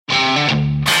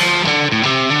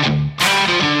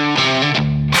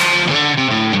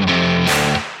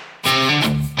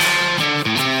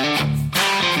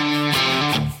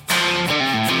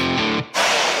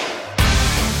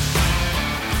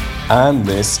And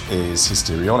this is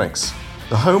Histrionics,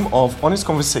 the home of honest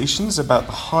conversations about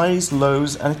the highs,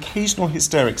 lows, and occasional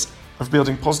hysterics of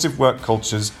building positive work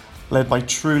cultures led by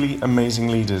truly amazing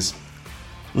leaders.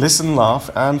 Listen, laugh,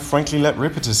 and frankly let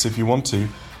rip at us if you want to.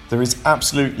 There is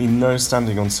absolutely no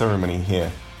standing on ceremony here.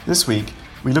 This week,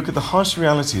 we look at the harsh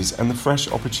realities and the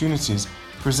fresh opportunities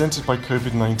presented by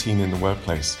COVID-19 in the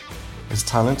workplace, as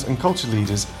talent and culture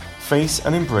leaders face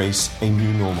and embrace a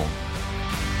new normal.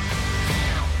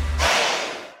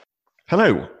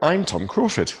 Hello, I'm Tom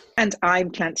Crawford. And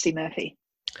I'm Clancy Murphy.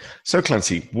 So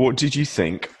Clancy, what did you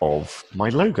think of my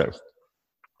logo?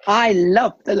 I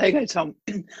love the logo, Tom.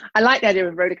 I like the idea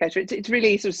of a roller coaster. It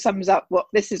really sort of sums up what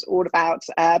this is all about,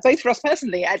 both for us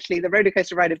personally, actually, the roller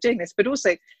coaster ride of doing this, but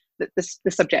also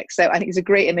the subject. So I think it's a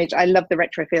great image. I love the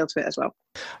retro feel to it as well.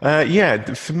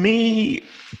 For me,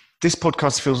 this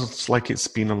podcast feels like it's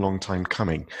been a long time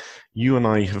coming. You and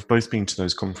I have both been to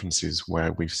those conferences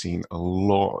where we've seen a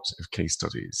lot of case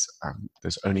studies, and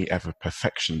there's only ever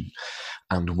perfection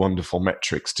and wonderful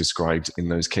metrics described in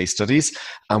those case studies.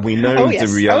 And we know the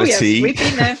reality. Oh, yes. We've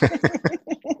been there.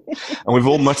 And we've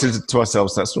all muttered to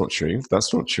ourselves, that's not true.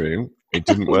 That's not true. It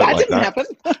didn't work like that. That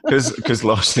didn't happen. Because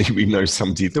largely we know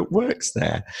somebody that works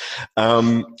there.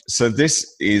 So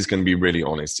this is going to be really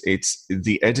honest.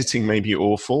 The editing may be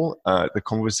awful. The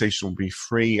conversation will be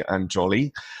free and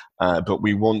jolly. But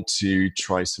we want to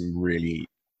try some really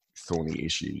thorny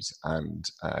issues and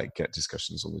get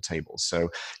discussions on the table. So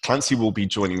Clancy will be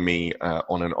joining me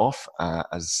on and off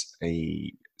as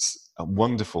a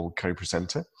wonderful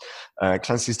co-presenter.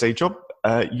 Clancy's day job,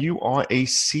 you are a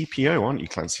CPO, aren't you,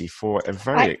 Clancy, for a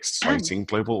very exciting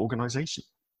global organization?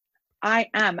 I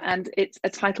am, and it's a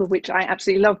title which I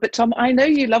absolutely love. But Tom, I know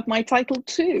you love my title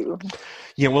too.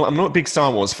 Yeah, well, I'm not a big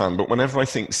Star Wars fan, but whenever I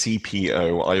think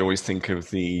CPO, I always think of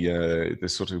the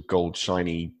sort of gold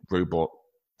shiny robot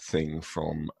thing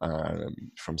from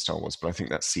Star Wars. But I think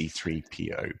that's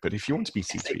C3PO. But if you want to be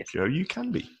C3PO, you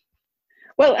can be.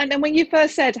 Well, and then when you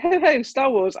first said, ho,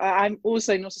 Star Wars, I'm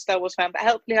also not a Star Wars fan, but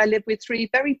helpfully I live with three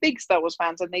very big Star Wars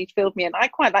fans and they filled me in. I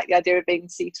quite like the idea of being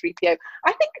C3PO.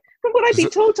 I think from what I've been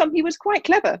told, Tom, he was quite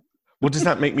clever. Well, does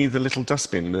that make me the little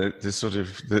dustbin, the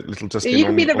little dustbin? You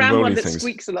can be the round one that things.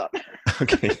 Squeaks a lot.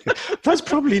 Okay, that's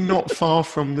probably not far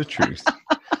from the truth.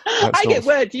 I get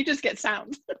words, you just get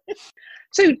sound.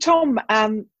 So, Tom,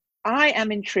 I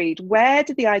am intrigued. Where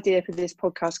did the idea for this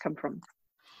podcast come from?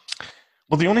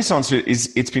 Well, the honest answer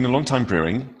is it's been a long time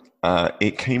brewing.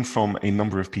 It came from a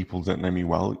number of people that know me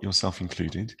well, yourself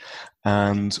included.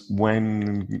 And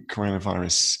when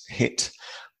coronavirus hit,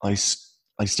 I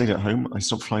stayed at home. I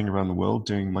stopped flying around the world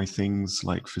doing my things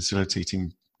like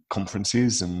facilitating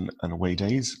conferences and away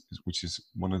days, which is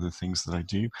one of the things that I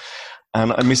do.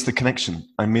 And I miss the connection.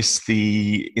 I miss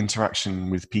the interaction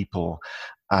with people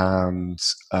and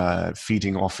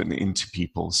feeding off and into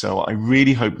people. So I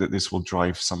really hope that this will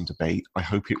drive some debate. I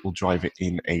hope it will drive it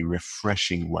in a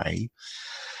refreshing way.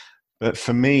 But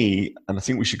for me, and I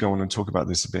think we should go on and talk about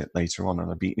this a bit later on,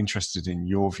 and I'd be interested in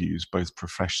your views, both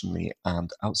professionally and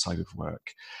outside of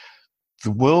work.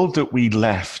 The world that we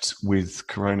left with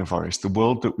coronavirus, the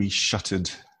world that we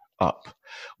shuttered up,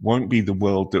 won't be the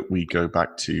world that we go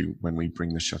back to when we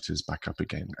bring the shutters back up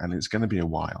again. And it's going to be a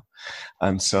while.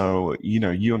 And so,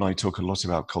 you and I talk a lot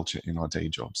about culture in our day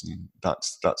jobs, and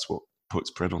that's what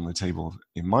puts bread on the table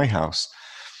in my house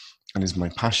and is my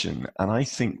passion. And I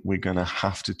think we're going to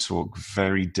have to talk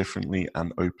very differently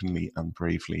and openly and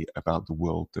bravely about the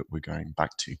world that we're going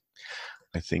back to.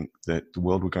 I think that the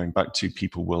world we're going back to,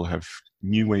 people will have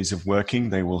new ways of working.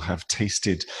 They will have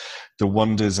tasted the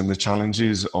wonders and the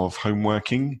challenges of home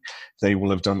working. They will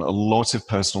have done a lot of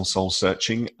personal soul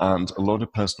searching and a lot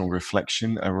of personal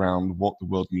reflection around what the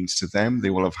world means to them.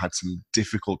 They will have had some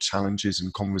difficult challenges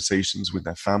and conversations with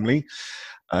their family.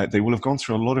 They will have gone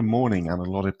through a lot of mourning and a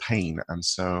lot of pain. And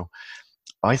so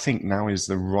I think now is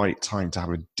the right time to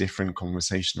have a different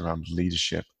conversation around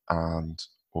leadership and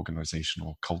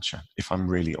organizational culture, if I'm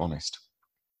really honest.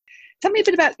 Tell me a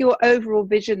bit about your overall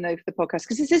vision, though, for the podcast,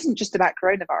 because this isn't just about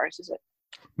coronavirus, is it?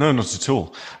 No, not at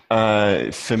all.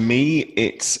 For me,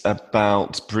 it's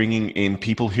about bringing in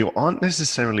people who aren't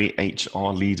necessarily HR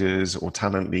leaders or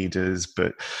talent leaders,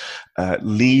 but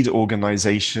lead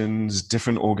organizations,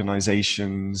 different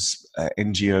organizations,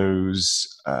 NGOs,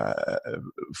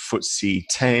 FTSE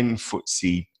 10,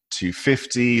 FTSE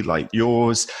 250 like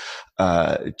yours,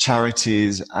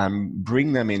 charities, and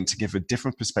bring them in to give a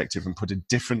different perspective and put a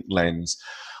different lens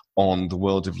on the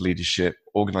world of leadership,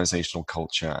 organizational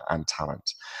culture, and talent.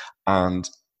 And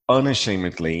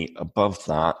unashamedly, above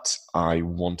that, I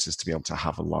want us to be able to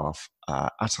have a laugh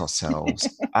at ourselves,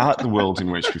 at the world in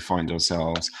which we find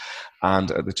ourselves, and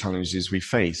at the challenges we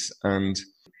face. And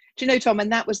do you know, Tom,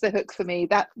 and that was the hook for me.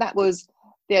 That was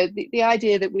the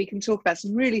idea that we can talk about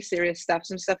some really serious stuff,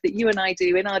 some stuff that you and I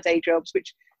do in our day jobs,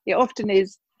 which often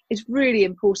is really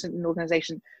important in an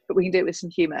organisation, but we can do it with some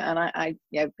humour. And I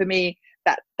for me,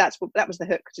 that was the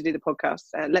hook to do the podcast.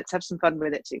 Let's have some fun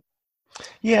with it too.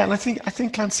 Yeah, and I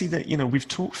think Clancy, that we've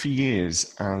talked for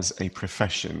years as a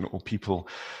profession, or people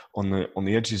on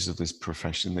the edges of this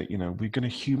profession, that we're going to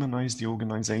humanize the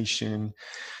organization.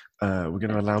 We're going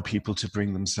to allow people to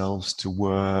bring themselves to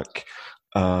work,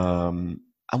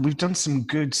 and we've done some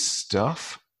good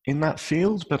stuff in that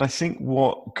field. But I think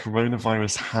what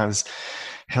coronavirus has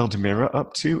held a mirror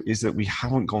up to is that we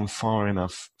haven't gone far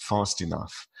enough, fast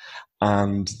enough.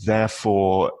 And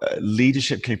therefore,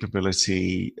 leadership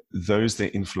capability, those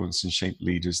that influence and shape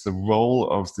leaders, the role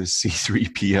of the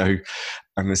C3PO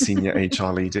and the senior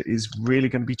HR leader is really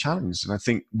going to be challenged. And I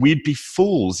think we'd be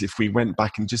fools if we went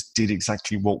back and just did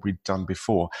exactly what we'd done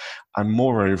before. And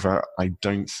moreover, I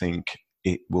don't think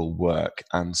it will work.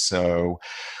 And so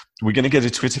we're going to get a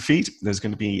Twitter feed.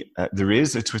 There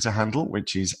is a Twitter handle,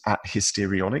 which is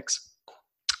 @Histrionics.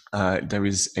 There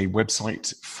is a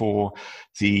website for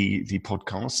the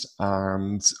podcast,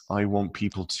 and I want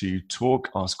people to talk,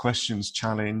 ask questions,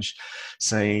 challenge,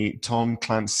 say, Tom,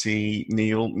 Clancy,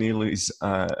 Neil. Neil is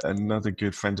another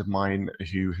good friend of mine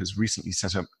who has recently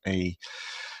set up a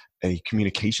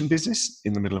communication business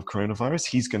in the middle of coronavirus.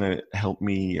 He's going to help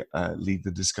me lead the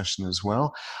discussion as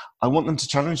well. I want them to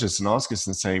challenge us and ask us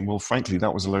and say, well, frankly,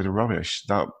 that was a load of rubbish.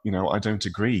 That, I don't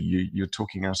agree. You're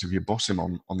talking out of your bottom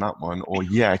on that one. Or,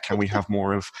 yeah, can we have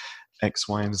more of X,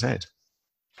 Y, and Z?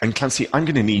 And Clancy, I'm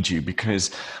going to need you because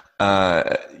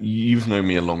you've known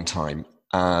me a long time.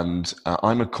 And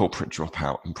I'm a corporate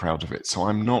dropout and proud of it. So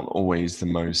I'm not always the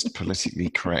most politically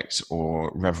correct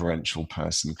or reverential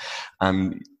person.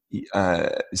 And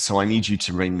so I need you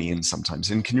to rein me in sometimes.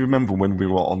 And can you remember when we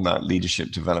were on that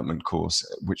leadership development course,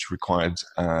 which required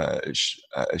a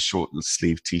short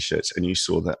sleeve T-shirt, and you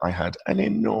saw that I had an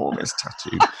enormous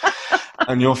tattoo,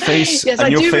 and your face. Yes, and I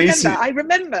your do face, remember. I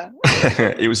remember.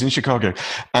 It was in Chicago,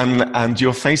 and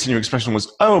your face and your expression was,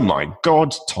 "Oh my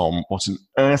God, Tom, what on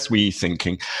earth were you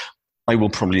thinking?" I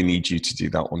will probably need you to do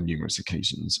that on numerous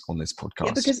occasions on this podcast.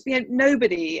 Yeah, because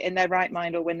nobody in their right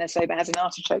mind or when they're sober has an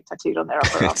artichoke tattooed on their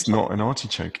upper arm. It's not an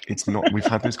artichoke. It's not. We've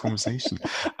had this conversation.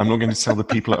 I'm not going to tell the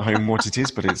people at home what it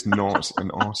is, but it's not an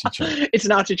artichoke. It's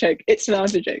an artichoke. It's an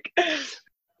artichoke.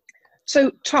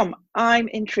 So, Tom, I'm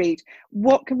intrigued.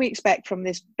 What can we expect from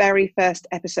this very first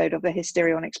episode of the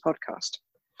Histrionics podcast?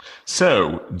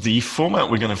 So the format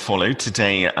we're going to follow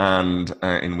today and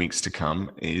in weeks to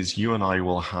come is you and I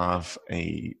will have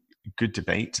a good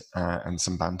debate and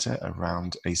some banter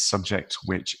around a subject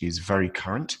which is very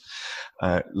current,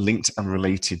 linked and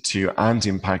related to and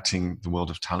impacting the world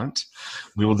of talent.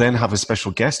 We will then have a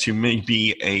special guest who may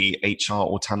be a HR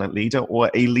or talent leader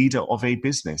or a leader of a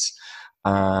business,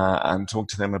 and talk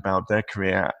to them about their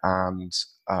career and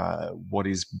what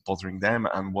is bothering them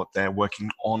and what they're working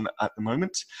on at the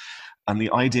moment. And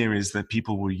the idea is that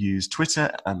people will use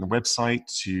Twitter and the website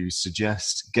to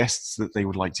suggest guests that they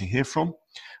would like to hear from,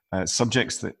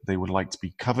 subjects that they would like to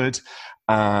be covered.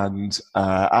 And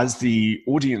as the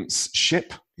audience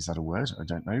ship, is that a word? I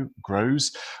don't know,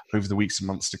 grows over the weeks and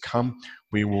months to come,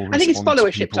 we will I think it's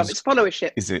followership, Tom. It's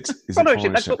followership. Is it? Is followership.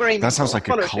 It That's what we're aiming for. That sounds like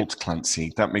a cult,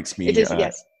 Clancy. That makes me... It is,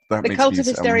 yes. That the cult of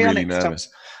Histrionics, really nervous.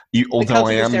 Although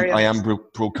I am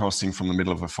broadcasting from the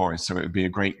middle of a forest, so it would be a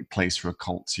great place for a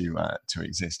cult to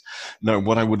exist. No,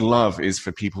 what I would love is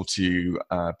for people to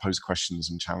pose questions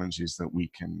and challenges that we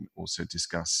can also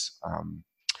discuss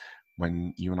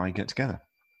when you and I get together.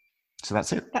 So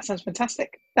that's it. That sounds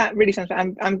fantastic. That really sounds.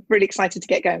 I'm really excited to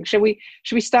get going. Shall we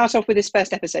start off with this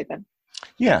first episode then?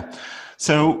 Yeah.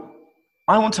 So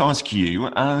I want to ask you,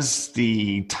 as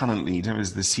the talent leader,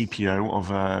 as the CPO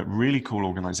of a really cool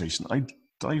organization, a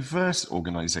diverse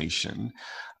organization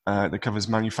that covers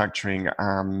manufacturing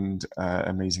and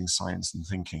amazing science and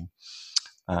thinking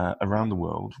around the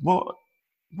world.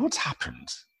 What's happened?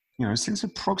 Since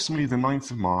approximately the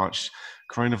 9th of March,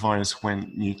 coronavirus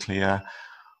went nuclear.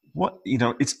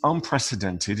 It's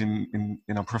unprecedented in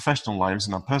our professional lives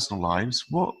and our personal lives.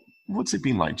 What's it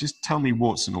been like? Just tell me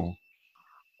warts and all.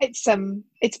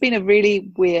 It's been a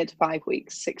really weird 5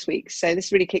 weeks, 6 weeks. So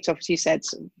this really kicked off, as you said,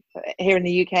 here in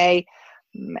the UK,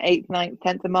 8th, 9th,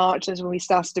 10th of March is when we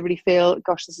started to really feel,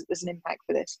 gosh, there's an impact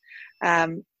for this.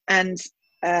 And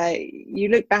you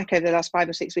look back over the last 5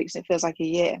 or 6 weeks and it feels like a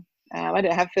year. I don't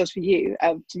know how it feels for you.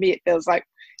 To me, it feels like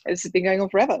this has been going on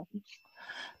forever.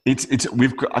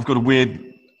 I've got a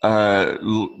weird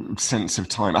sense of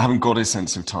time. I haven't got a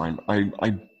sense of time.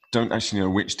 I don't actually know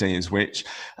which day is which,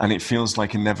 and it feels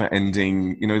like a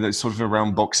never-ending. You know, that's sort of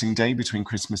around Boxing Day between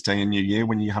Christmas Day and New Year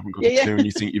when you haven't got a clue and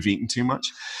you think you've eaten too much.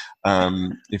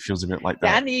 It feels a bit like that.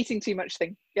 Yeah, and the eating too much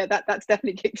thing. Yeah, that's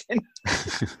definitely kicked in.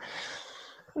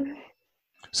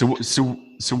 So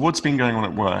what's been going on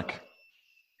at work?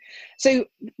 So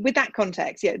with that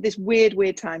context, yeah, this weird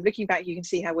time, looking back, you can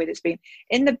see how weird it's been.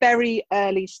 In the very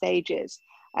early stages,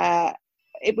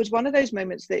 it was one of those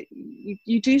moments that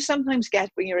you do sometimes get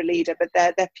when you're a leader, but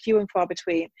they're few and far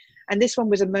between. And this one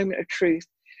was a moment of truth.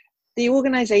 The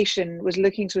organization was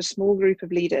looking to a small group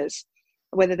of leaders,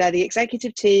 whether they're the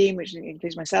executive team, which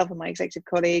includes myself and my executive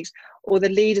colleagues, or the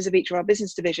leaders of each of our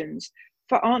business divisions,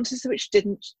 for answers which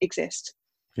didn't exist.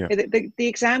 Yeah. The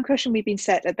exam question we'd been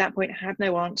set at that point had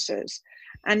no answers,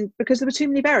 and because there were too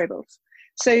many variables.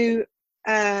 So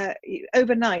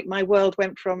overnight, my world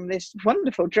went from this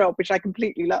wonderful job, which I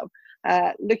completely love,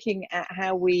 looking at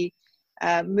how we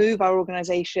move our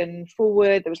organization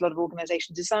forward. There was a lot of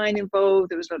organization design involved.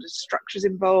 There was a lot of structures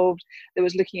involved. There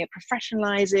was looking at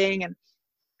professionalizing and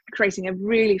creating a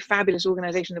really fabulous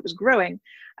organization that was growing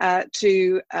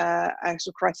to a sort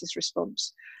of crisis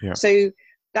response. Yeah. So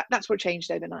that's what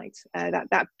changed overnight.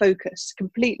 That focus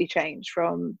completely changed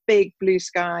from big blue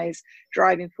skies,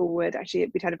 driving forward.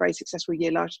 Actually, we'd had a very successful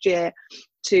year last year,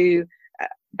 to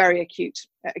very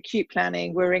acute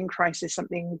planning. We're in crisis.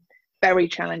 Something very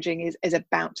challenging is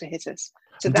about to hit us.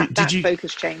 So that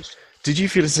focus changed. Did you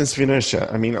feel a sense of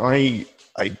inertia? I mean, I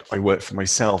worked for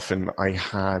myself, and I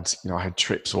had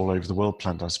trips all over the world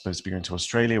planned. I was supposed to be going to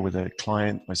Australia with a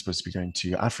client. I was supposed to be going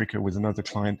to Africa with another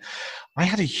client. I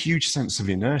had a huge sense of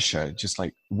inertia, just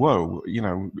like, whoa,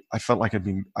 I felt like I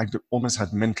almost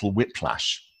had mental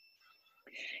whiplash.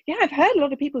 Yeah, I've heard a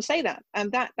lot of people say that,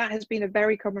 and that has been a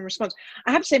very common response.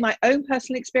 I have to say, my own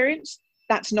personal experience,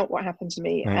 that's not what happened to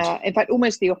me. Right. In fact,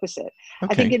 almost the opposite.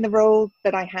 Okay. I think in the role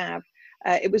that I have,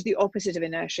 it was the opposite of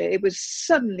inertia. It was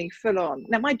suddenly full on.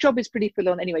 Now, my job is pretty full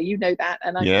on anyway, you know that,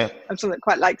 and I'm someone that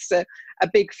quite likes a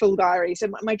big full diary. So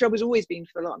my job has always been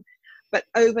full on. But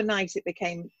overnight, it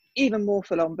became even more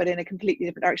full on, but in a completely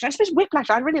different direction. I suppose whiplash,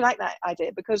 I really like that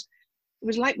idea, because it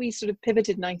was like we sort of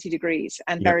pivoted 90 degrees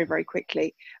and very, very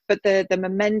quickly. But the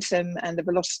momentum and the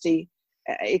velocity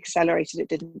accelerated, it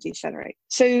didn't decelerate.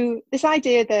 So this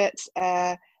idea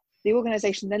that the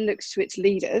organization then looks to its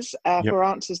leaders for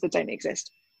answers that don't exist.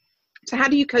 So how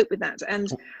do you cope with that? And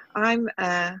I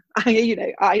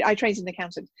trained as an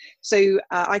accountant, so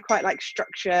I quite like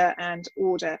structure and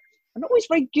order. I'm not always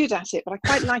very good at it, but I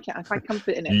quite like it. I find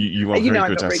comfort in it. You are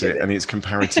very good at it, and it's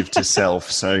comparative to self,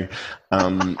 so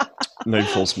no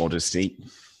false modesty.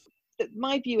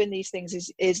 My view in these things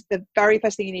is the very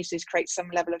first thing you need to do is create some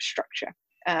level of structure,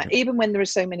 even when there are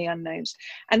so many unknowns.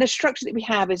 And the structure that we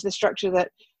have is the structure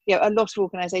that a lot of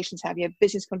organizations have. You have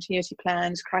business continuity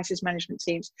plans, crisis management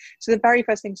teams. So the very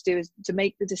first thing to do is to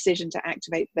make the decision to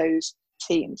activate those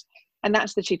teams. And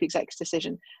that's the chief exec's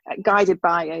decision, guided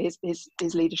by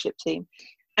his leadership team.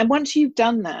 And once you've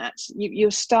done that,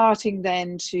 you're starting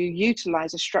then to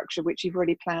utilize a structure which you've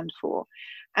already planned for.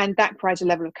 And that provides a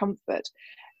level of comfort.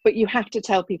 But you have to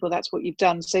tell people that's what you've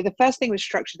done. So the first thing was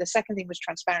structure. The second thing was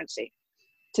transparency.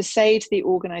 To say to the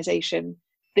organization,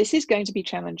 this is going to be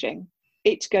challenging.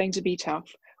 It's going to be tough.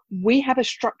 We have a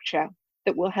structure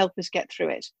that will help us get through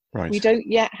it. Right. We don't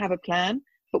yet have a plan,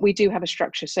 but we do have a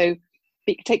structure. So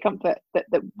take comfort that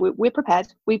we're prepared.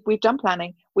 We've done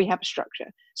planning. We have a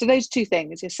structure. So those two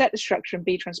things, is set the structure and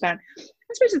be transparent. I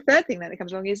suppose the third thing that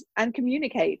comes along is and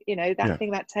communicate. That thing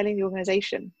about telling the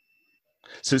organization.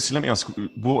 So let me ask,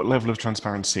 what level of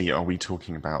transparency are we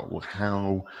talking about?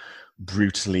 How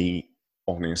brutally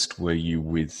honest were you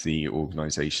with the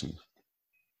organization?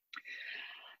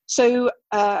 So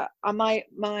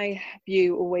my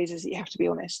view always is that you have to be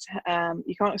honest.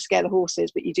 You can't scare the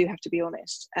horses, but you do have to be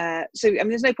honest.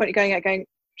 There's no point in going out going,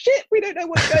 shit, we don't know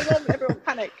what's going on, everyone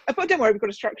panic. But don't worry, we've got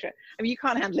a structure. You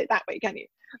can't handle it that way, can you?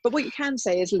 But what you can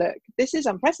say is, look, this is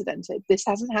unprecedented. This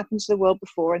hasn't happened to the world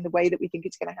before in the way that we think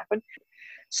it's going to happen.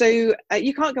 So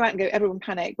you can't go out and go, everyone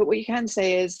panic. But what you can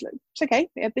say is, look, it's okay.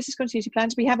 We have business continuity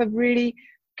plans. We have a really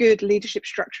good leadership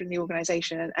structure in the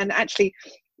organization. And actually,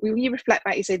 when you reflect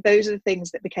back, you say those are the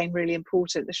things that became really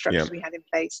important, the structures we had in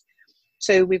place.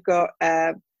 So we've got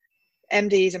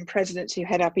MDs and presidents who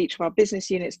head up each of our business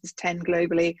units. There's 10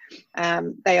 globally.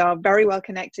 They are very well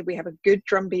connected. We have a good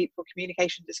drumbeat for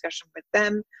communication discussion with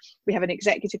them. We have an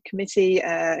executive committee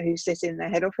who sit in their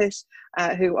head office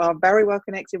who are very well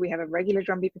connected. We have a regular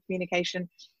drumbeat for communication.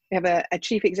 We have a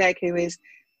chief exec who has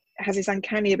this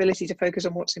uncanny ability to focus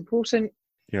on what's important.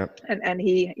 Yeah. And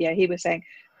he was saying,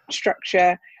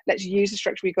 structure, let's use the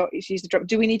structure we got, let's use the drum.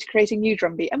 Do we need to create a new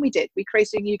drumbeat? And we did. We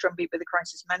created a new drumbeat with the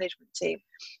crisis management team.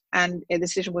 And the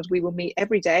decision was we will meet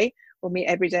every day. We'll meet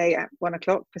every day at 1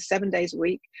 o'clock for 7 days a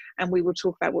week. And we will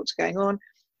talk about what's going on.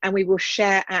 And we will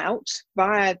share out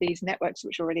via these networks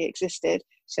which already existed.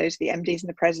 So to the MDs and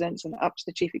the presidents and up to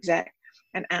the chief exec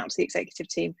and out to the executive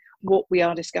team, what we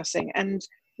are discussing. And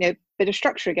bit of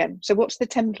structure again. So what's the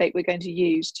template we're going to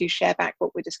use to share back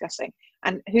what we're discussing?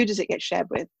 And who does it get shared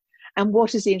with? And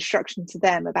what is the instruction to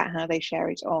them about how they share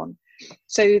it on?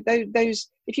 So those,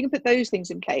 if you can put those things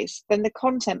in place, then the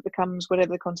content becomes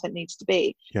whatever the content needs to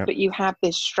be. Yep. But you have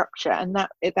this structure, and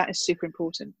that is super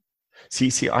important.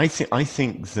 See, I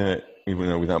think that, even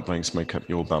though without blowing smoke up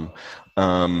your bum,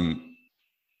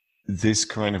 this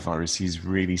coronavirus is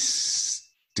really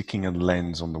sticking a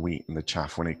lens on the wheat and the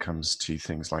chaff when it comes to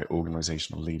things like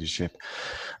organizational leadership,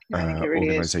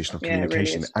 organizational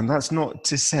communication. Really, and that's not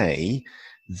to say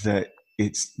that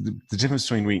it's the difference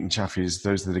between wheat and chaff is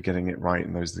those that are getting it right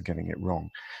and those that are getting it wrong,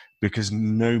 because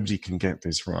nobody can get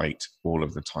this right all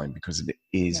of the time because it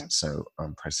is so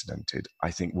unprecedented.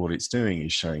 I think what it's doing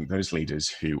is showing those leaders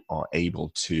who are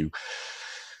able to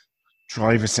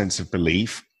drive a sense of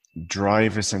belief,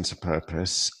 drive a sense of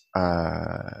purpose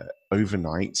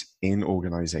overnight in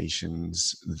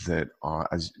organizations that are,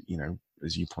 as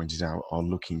you pointed out, are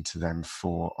looking to them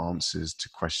for answers to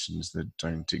questions that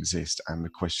don't exist, and the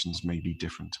questions may be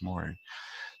different tomorrow.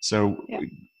 So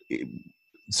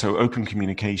open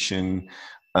communication,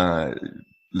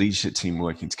 leadership team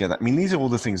working together. I mean, these are all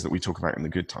the things that we talk about in the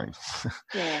good times,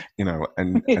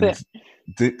 and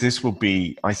this will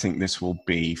be, I think this will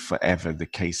be forever the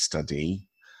case study,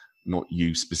 not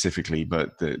you specifically,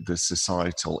 but the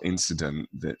societal incident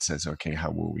that says, okay, how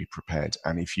were we prepared?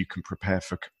 And if you can prepare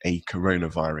for a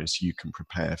coronavirus, you can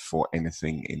prepare for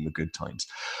anything in the good times.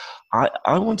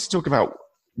 I want to talk about,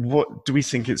 what do we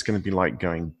think it's going to be like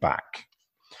going back?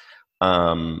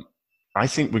 I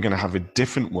think we're going to have a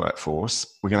different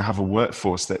workforce. We're going to have a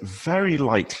workforce that very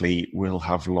likely will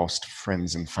have lost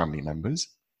friends and family members.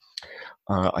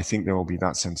 I think there will be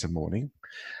that sense of mourning.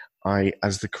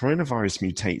 As the coronavirus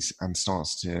mutates and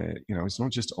starts to, it's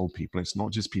not just old people, it's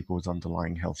not just people with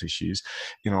underlying health issues.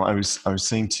 I was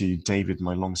saying to David,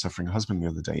 my long-suffering husband, the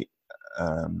other day,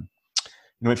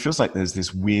 it feels like there's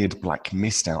this weird black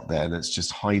mist out there that's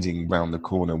just hiding around the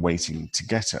corner, waiting to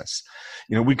get us.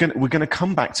 We're going to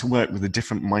come back to work with a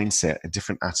different mindset, a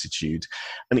different attitude,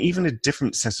 and even a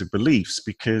different set of beliefs,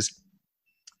 because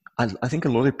I think a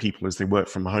lot of people, as they work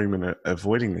from home and are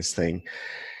avoiding this thing,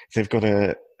 they've got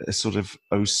a sort of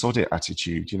oh sod it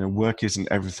attitude. Work isn't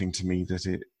everything to me that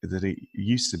it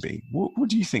used to be. What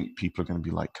do you think people are going to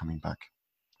be like coming back?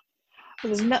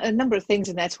 Well, there's a number of things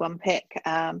in there to unpick.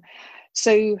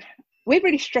 So we're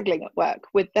really struggling at work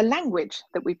with the language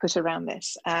that we put around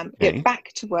this. Get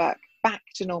back to work, back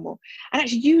to normal. And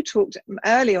actually, you talked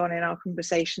early on in our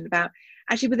conversation about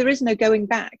but there is no going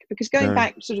back, because going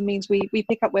back sort of means we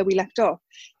pick up where we left off.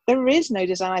 There is no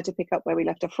desire to pick up where we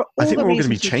left off. I think we're all going to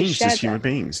be changed as human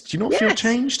beings. Do you not feel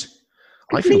changed?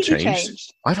 Completely I feel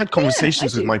changed. I've had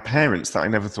conversations with my parents that I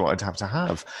never thought I'd have to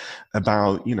have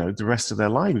about, the rest of their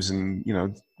lives. And,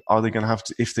 are they going to have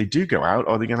to, if they do go out,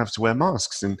 are they going to have to wear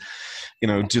masks? And,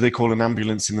 do they call an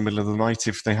ambulance in the middle of the night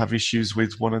if they have issues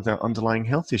with one of their underlying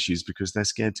health issues because they're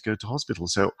scared to go to hospital?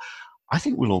 So I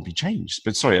think we'll all be changed.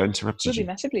 But sorry, I interrupted you. We'll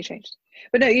be massively changed.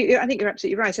 But no, I think you're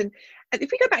absolutely right. And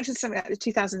if we go back to something like the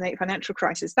 2008 financial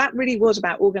crisis, that really was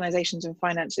about organizations and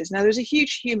finances. Now, there was a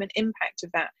huge human impact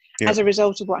of that as a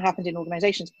result of what happened in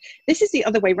organizations. This is the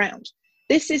other way round.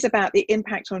 This is about the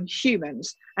impact on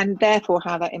humans, and therefore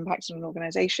how that impacts on an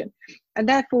organization. And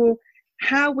therefore,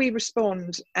 how we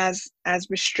respond as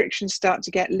restrictions start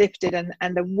to get lifted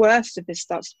and the worst of this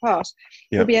starts to pass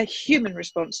will be a human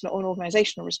response, not an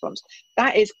organizational response.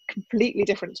 That is completely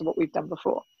different to what we've done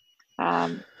before.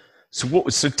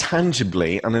 So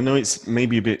tangibly, and I know it's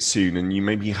maybe a bit soon and you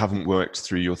maybe haven't worked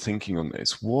through your thinking on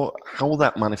this, how will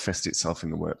that manifest itself in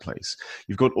the workplace?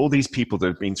 You've got all these people that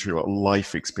have been through a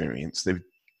life experience.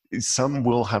 Some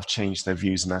will have changed their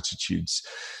views and attitudes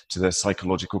to their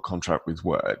psychological contract with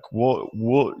work.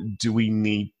 What do we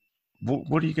need?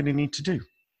 What are you going to need to do?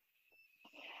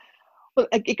 Well,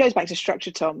 it goes back to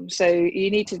structure, Tom. So you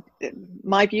need to,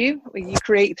 my view, you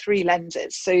create 3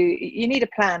 lenses. So you need a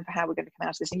plan for how we're going to come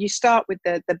out of this. And you start with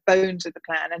the bones of the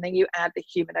plan, and then you add the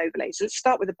human overlays. So let's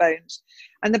start with the bones.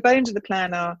 And the bones of the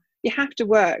plan are you have to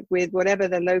work with whatever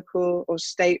the local or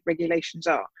state regulations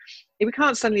are. We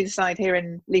can't suddenly decide here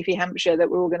in leafy Hampshire that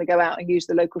we're all going to go out and use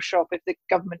the local shop if the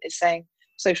government is saying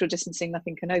social distancing,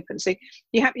 nothing can open. So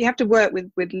you have to work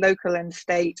with local and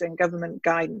state and government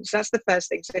guidance. That's the first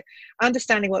thing. So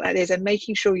understanding what that is and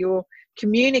making sure you're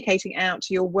communicating out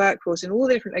to your workforce in all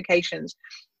the different locations,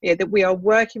 that we are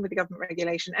working with the government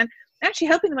regulation and actually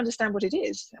helping them understand what it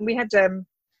is. And we had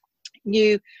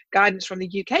new guidance from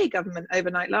the UK government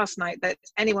overnight last night that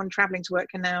anyone traveling to work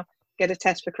can now get a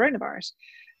test for coronavirus.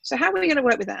 So how are we going to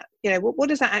work with that? What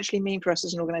does that actually mean for us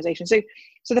as an organisation? So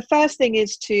the first thing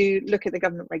is to look at the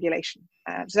government regulation.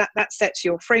 So that sets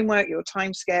your framework, your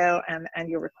timescale, and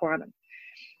your requirement.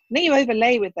 And then you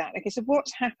overlay with that. Okay, so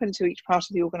what's happened to each part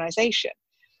of the organisation?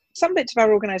 Some bits of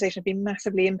our organisation have been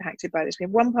massively impacted by this. We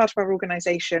have one part of our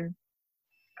organisation,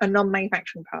 a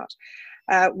non-manufacturing part,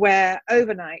 where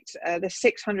overnight there's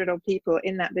 600 odd people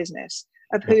in that business,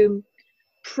 of whom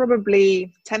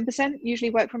probably 10%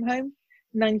 usually work from home.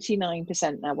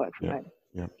 99% now work from home.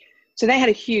 Yeah. So they had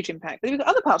a huge impact. But we've got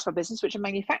other parts of our business which are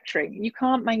manufacturing. You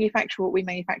can't manufacture what we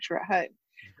manufacture at home.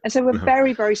 And so a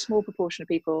very, very small proportion of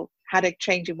people had a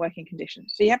change in working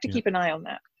conditions. So you have to keep an eye on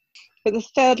that. But the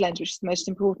third lens, which is the most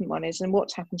important one, is and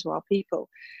what's happened to our people.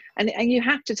 And you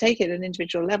have to take it at an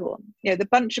individual level. The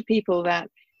bunch of people that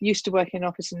used to work in an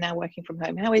office and now working from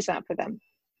home, how is that for them?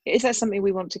 Is that something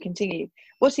we want to continue?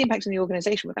 What's the impact on the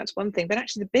organisation? Well, that's one thing. But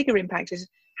actually the bigger impact is,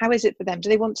 how is it for them? Do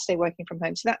they want to stay working from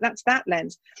home? So that's that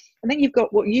lens. And then you've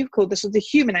got what you've called the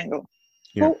human angle.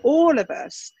 For all of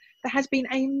us, there has been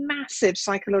a massive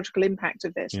psychological impact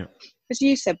of this. As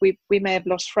you said, we may have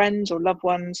lost friends or loved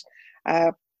ones.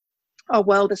 Our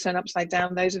world has turned upside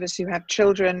down. Those of us who have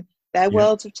children, their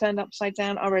worlds have turned upside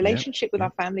down. Our relationship with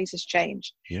our families has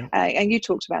changed. And you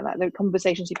talked about that, the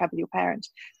conversations you've had with your parents.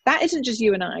 That isn't just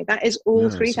you and I. That is all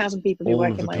 3,000 people who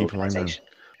work in my organisation.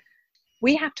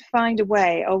 We have to find a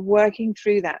way of working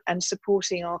through that and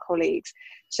supporting our colleagues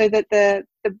so that the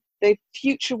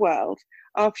future world,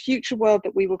 our future world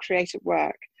that we will create at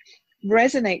work,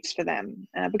 resonates for them,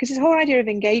 because this whole idea of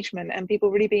engagement and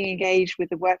people really being engaged with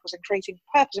the workforce and creating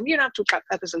purpose. I mean, you and I have talked about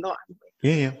purpose a lot,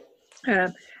 haven't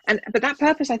we? But that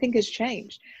purpose, I think, has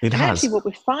changed. Actually, what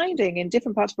we're finding in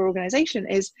different parts of our organisation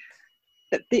is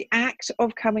that the act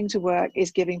of coming to work is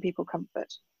giving people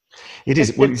comfort. It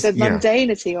is. The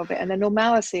mundanity of it and the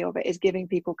normality of it is giving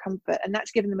people comfort, and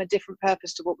that's given them a different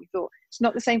purpose to what we thought. It's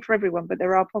not the same for everyone, but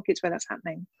there are pockets where that's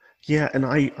happening. Yeah, and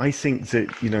I think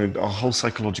that our whole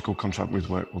psychological contract with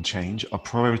work will change. Our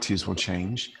priorities will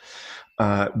change.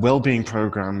 Well-being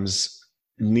programs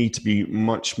need to be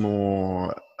much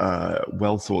more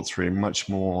well thought through, much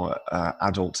more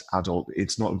adult.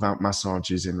 It's not about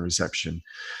massages in reception.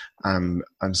 I'm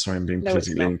sorry, I'm being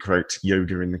politically incorrect.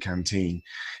 Yoga in the canteen.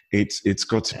 It's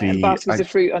got to be baskets of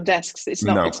fruit on desks. It's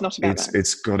not about that.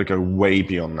 It's got to go way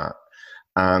beyond that.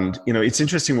 And it's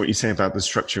interesting what you say about the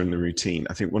structure and the routine.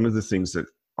 I think one of the things that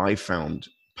I found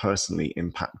personally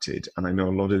impacted, and I know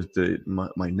a lot of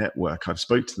my network, I've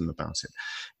spoke to them about it,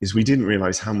 is we didn't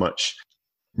realize how much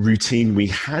routine we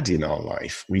had in our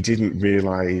life. We didn't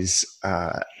realize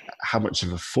how much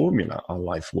of a formula our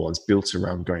life was, built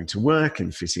around going to work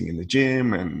and fitting in the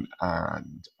gym and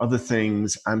other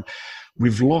things. And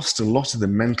we've lost a lot of the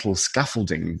mental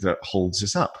scaffolding that holds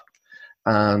us up.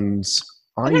 And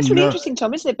that's really interesting,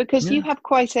 Tom, isn't it? Because you have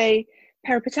quite a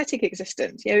peripatetic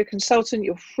existence. You're a consultant,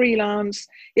 you're freelance.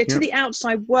 To the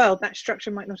outside world, that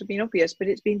structure might not have been obvious, but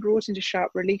it's been brought into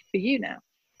sharp relief for you now.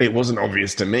 It wasn't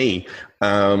obvious to me.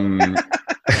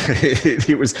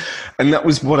 It was, and that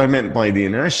was what I meant by the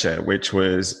inertia, which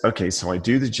was, okay, so I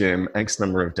do the gym X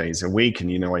number of days a week,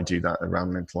 and I do that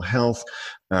around mental health.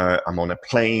 I'm on a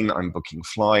plane, I'm booking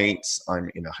flights,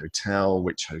 I'm in a hotel,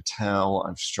 which hotel,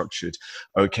 I've structured,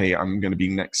 okay, I'm going to be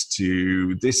next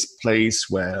to this place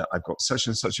where I've got such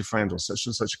and such a friend or such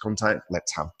and such a contact,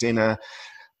 let's have dinner.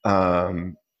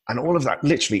 And all of that,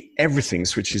 literally everything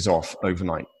switches off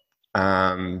overnight.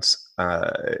 And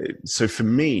so for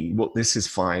me, what this has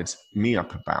fired me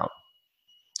up about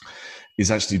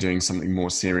is actually doing something more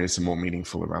serious and more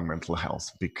meaningful around mental health,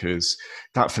 because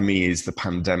that for me is the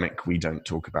pandemic we don't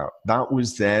talk about. That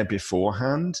was there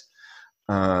beforehand.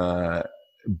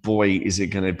 Boy, is it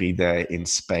going to be there in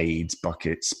spades,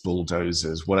 buckets,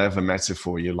 bulldozers, whatever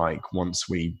metaphor you like, once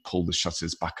we pull the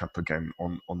shutters back up again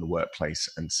on the workplace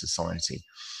and society.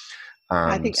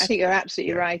 I think you're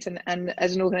absolutely right, and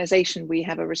as an organisation, we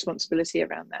have a responsibility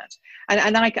around that.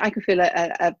 And I can feel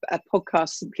a podcast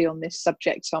simply on this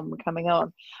subject, Tom, coming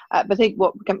on. But I think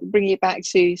bringing it back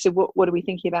to what are we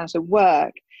thinking about at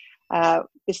work?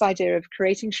 This idea of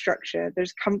creating structure,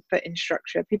 there's comfort in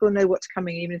structure. People know what's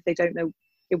coming, even if they don't know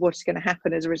what's going to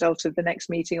happen as a result of the next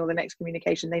meeting or the next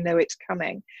communication. They know it's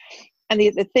coming. And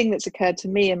the thing that's occurred to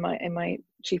me in my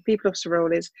chief people officer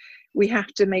role is we have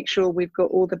to make sure we've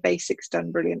got all the basics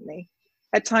done brilliantly.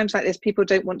 At times like this, people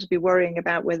don't want to be worrying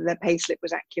about whether their pay slip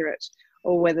was accurate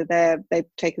or whether they've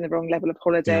taken the wrong level of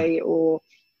holiday, or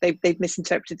they've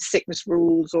misinterpreted the sickness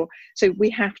rules. Or so we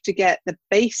have to get the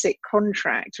basic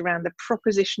contract around the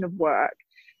proposition of work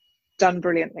done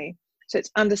brilliantly. So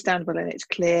it's understandable and it's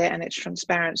clear and it's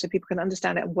transparent, so people can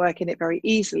understand it and work in it very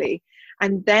easily.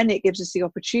 And then it gives us the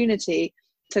opportunity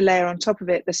to layer on top of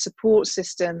it the support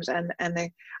systems and the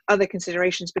other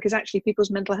considerations, because actually people's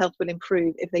mental health will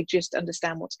improve if they just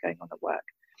understand what's going on at work.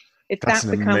 If that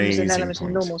becomes an element of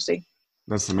normalcy.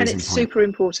 That's an amazing and it's point. Super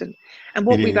important. And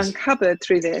what we've uncovered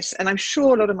through this, and I'm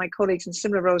sure a lot of my colleagues in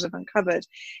similar roles have uncovered,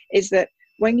 is that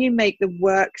when you make the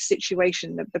work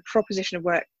situation, the proposition of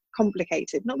work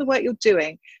complicated, not the work you're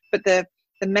doing, but the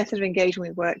method of engagement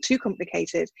with work too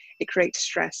complicated, it creates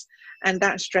stress. And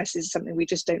that stress is something we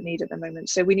just don't need at the moment.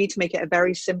 So we need to make it a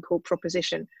very simple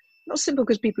proposition. Not simple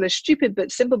because people are stupid,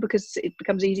 but simple because it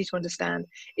becomes easy to understand.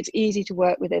 It's easy to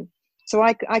work within. So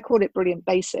I call it brilliant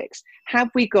basics.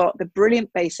 Have we got the brilliant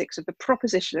basics of the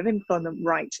proposition of employment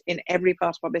right in every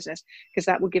part of our business? Because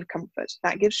that will give comfort.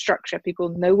 That gives structure. People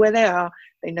know where they are.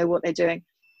 They know what they're doing.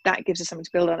 That gives us something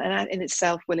to build on. And that in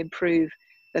itself will improve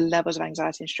the levels of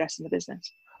anxiety and stress in the business.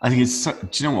 I think it's so,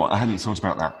 do you know what? I hadn't thought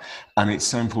about that. And it's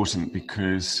so important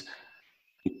because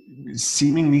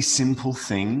seemingly simple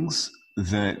things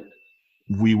that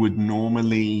we would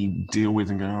normally deal with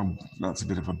and go, oh, that's a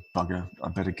bit of a bugger, I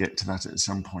better get to that at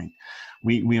some point.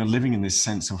 We are living in this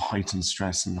sense of heightened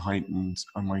stress and heightened,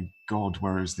 oh my God,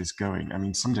 where is this going? I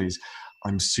mean, some days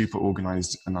I'm super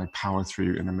organized and I power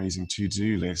through an amazing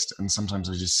to-do list. And sometimes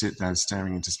I just sit there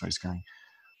staring into space going,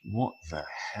 what the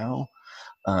hell?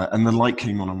 And the light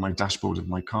came on my dashboard of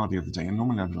my car the other day. And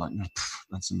normally I'd be like, no,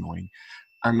 that's annoying.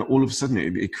 And all of a sudden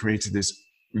it created this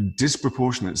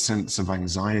disproportionate sense of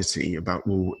anxiety about,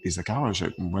 well, is the garage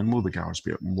open? When will the garage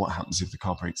be open? What happens if the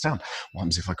car breaks down? What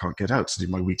happens if I can't get out to do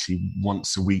my weekly,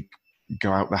 once a week,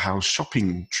 go out the house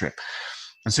shopping trip?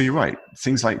 And so you're right.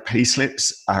 Things like pay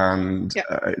slips and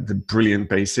the brilliant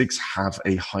basics have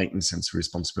a heightened sense of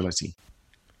responsibility.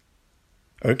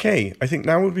 Okay, I think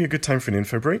now would be a good time for an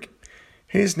info break.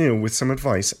 Here's Neil with some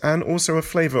advice and also a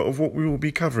flavour of what we will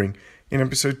be covering in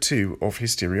episode 2 of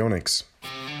Histrionics.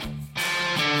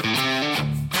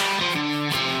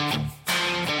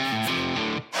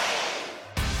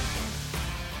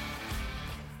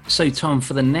 So, Tom,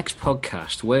 for the next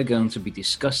podcast, we're going to be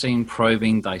discussing,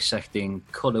 probing, dissecting,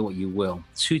 call it what you will,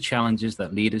 2 challenges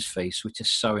that leaders face, which are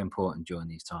so important during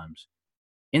these times.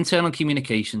 Internal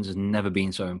communications has never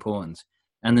been so important,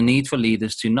 and the need for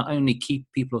leaders to not only keep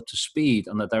people up to speed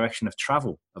on the direction of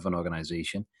travel of an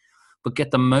organization, but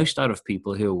get the most out of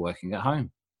people who are working at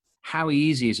home. How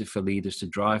easy is it for leaders to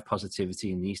drive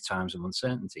positivity in these times of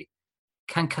uncertainty?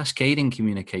 Can cascading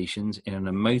communications in an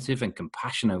emotive and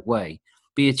compassionate way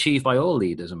be achieved by all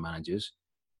leaders and managers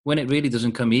when it really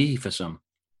doesn't come easy for some?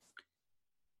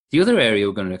 The other area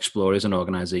we're going to explore is an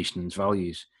organization's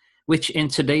values, which in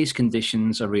today's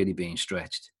conditions are really being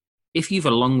stretched. If you've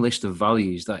a long list of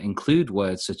values that include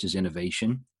words such as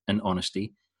innovation and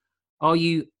honesty, are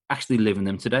you actually living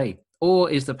them today? Or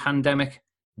is the pandemic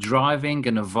driving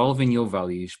and evolving your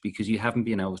values because you haven't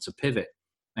been able to pivot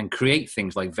and create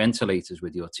things like ventilators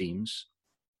with your teams?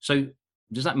 So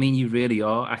does that mean you really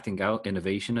are acting out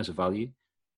innovation as a value?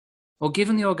 Or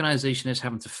given the organization is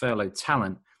having to furlough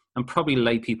talent and probably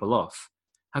lay people off,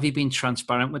 have you been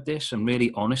transparent with this and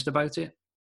really honest about it?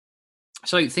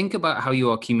 So think about how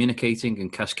you are communicating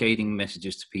and cascading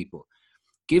messages to people.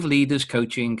 Give leaders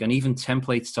coaching and even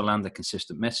templates to land a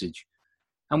consistent message.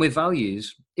 And with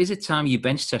values, is it time you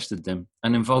bench tested them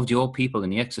and involved your people in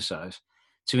the exercise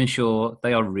to ensure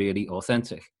they are really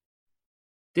authentic?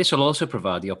 This will also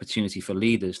provide the opportunity for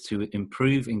leaders to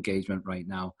improve engagement right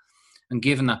now. And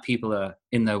given that people are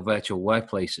in their virtual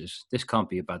workplaces, this can't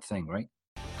be a bad thing, right?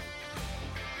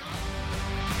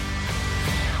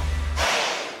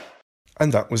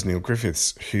 And that was Neil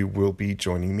Griffiths, who will be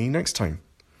joining me next time.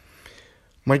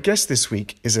 My guest this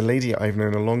week is a lady I've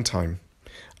known a long time.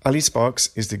 Ali Sparks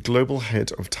is the global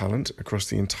head of talent across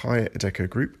the entire Adecco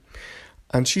Group,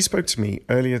 and she spoke to me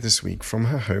earlier this week from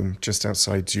her home just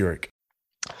outside Zurich.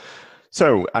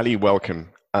 So, Ali, welcome.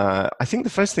 I think the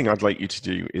first thing I'd like you to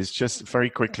do is just very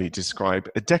quickly describe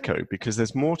Adecco, because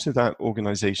there's more to that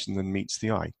organization than meets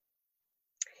the eye.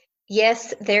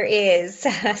 Yes, there is.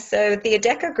 So the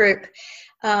Adecco Group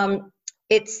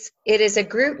It is a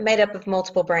group made up of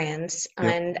multiple brands,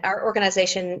 Yep. and our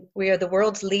organization, we are the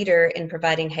world's leader in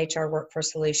providing HR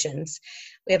workforce solutions.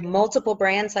 We have multiple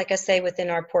brands, like I say, within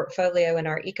our portfolio and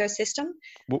our ecosystem.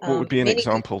 What would be an Many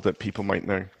example that people might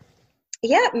know?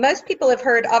 Yeah, most people have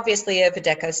heard, obviously, of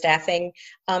Adecco Staffing,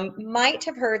 might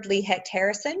have heard Lee Hecht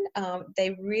Harrison.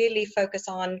 They really focus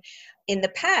on, in the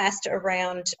past,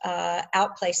 around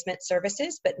outplacement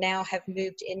services, but now have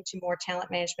moved into more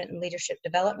talent management and leadership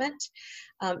development.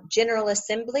 General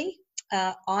Assembly,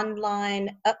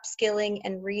 online upskilling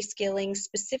and reskilling,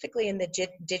 specifically in the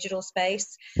digital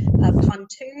space.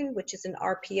 Pontoon, which is an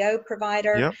RPO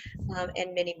provider, Yep.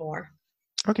 And many more.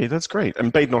 Okay, that's great.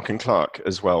 And Badenoch and Clark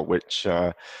as well, which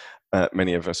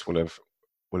many of us will have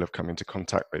come into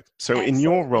contact with. So in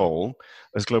your role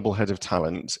as Global Head of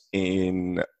Talent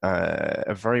in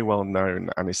a very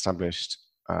well-known and established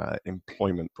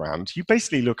employment brand, you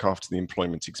basically look after the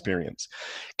employment experience.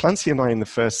 Clancy and I, in the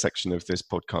first section of this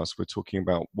podcast, were talking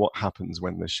about what happens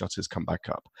when the shutters come back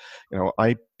up.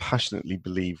 I passionately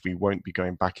believe we won't be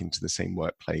going back into the same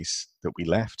workplace that we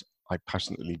left. I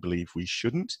passionately believe we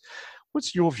shouldn't.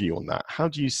 What's your view on that? How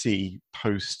do you see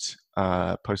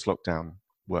post-lockdown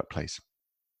workplace?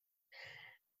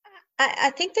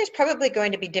 I think there's probably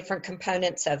going to be different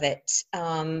components of it.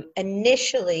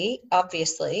 Initially,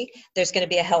 obviously, there's going to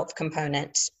be a health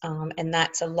component, and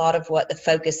that's a lot of what the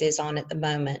focus is on at the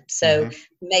moment. So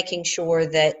making sure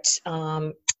that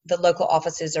the local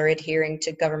offices are adhering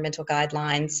to governmental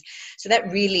guidelines. So that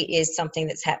really is something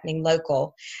that's happening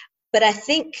local. But I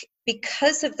think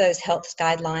because of those health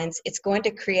guidelines, it's going to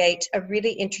create a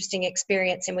really interesting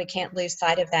experience, and we can't lose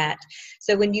sight of that.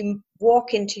 So when you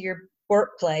walk into your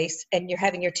workplace and you're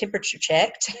having your temperature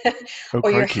checked,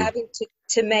 or you're having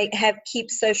to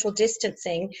keep social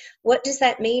distancing, what does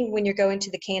that mean when you're going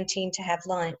to the canteen to have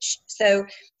lunch? So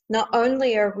not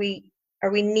only are we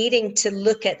needing to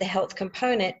look at the health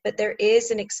component, but there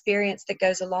is an experience that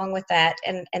goes along with that,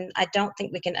 and I don't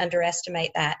think we can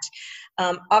underestimate that.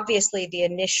 Obviously, the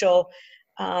initial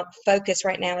focus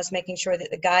right now is making sure that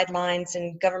the guidelines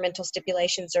and governmental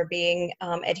stipulations are being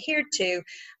adhered to,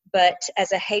 but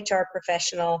as a HR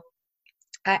professional,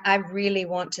 I really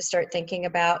want to start thinking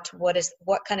about what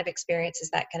kind of experience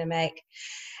is that going to make.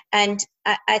 And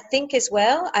I think as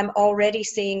well, I'm already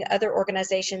seeing other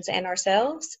organizations and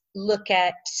ourselves look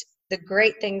at the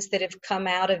great things that have come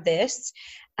out of this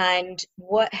and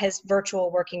what has virtual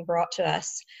working brought to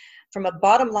us. From a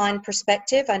bottom line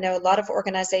perspective, I know a lot of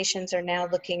organizations are now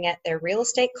looking at their real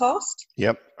estate cost.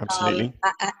 Yep, absolutely.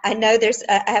 I know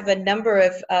I have a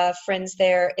number of friends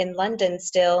there in London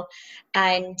still,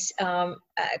 and I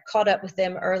caught up with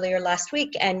them earlier last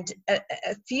week, and a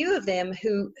few of them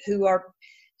who are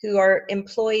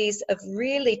employees of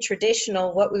really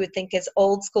traditional, what we would think is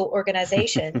old school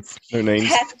organizations, no names,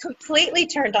 have completely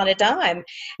turned on a dime.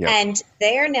 Yep. And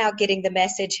they're now getting the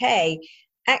message, hey,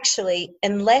 actually,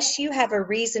 unless you have a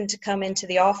reason to come into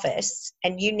the office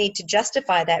and you need to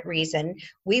justify that reason,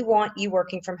 we want you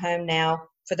working from home now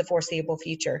for the foreseeable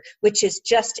future, which is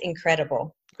just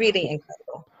incredible, really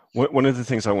incredible. One of the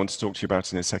things I want to talk to you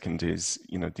about in a second is,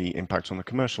 the impact on the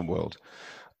commercial world.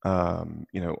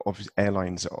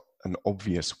 Airlines are an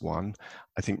obvious one.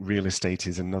 I think real estate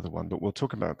is another one, but we'll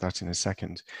talk about that in a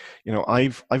second.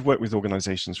 I've worked with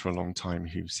organizations for a long time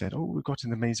who've said, oh, we've got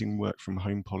an amazing work from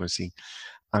home policy.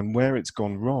 And where it's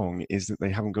gone wrong is that they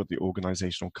haven't got the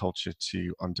organizational culture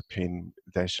to underpin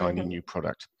their shiny new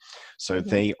product. So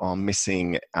they are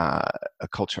missing a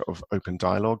culture of open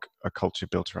dialogue, a culture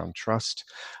built around trust,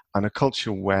 and a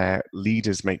culture where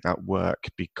leaders make that work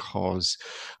because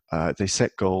they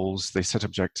set goals, they set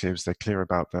objectives, they're clear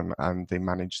about them, and they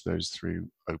manage those through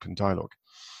open dialogue.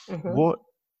 What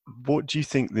do you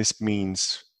think this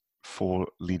means for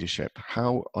leadership?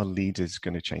 How are leaders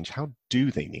going to change? How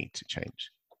do they need to change?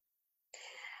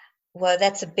 Well,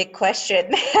 that's a big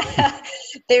question.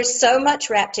 There's so much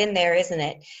wrapped in there, isn't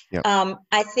it? Yep.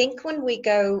 I think when we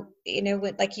go,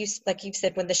 like you've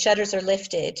said, when the shutters are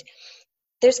lifted,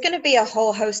 there's going to be a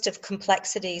whole host of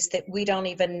complexities that we don't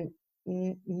even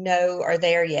know are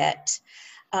there yet.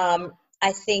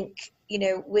 I think,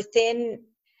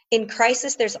 in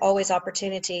crisis, there's always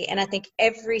opportunity. And I think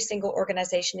every single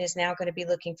organization is now going to be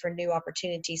looking for new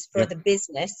opportunities for the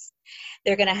business.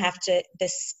 They're going to have to, the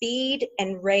speed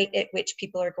and rate at which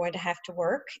people are going to have to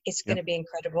work is going to be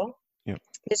incredible. Yep.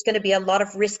 There's going to be a lot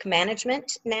of risk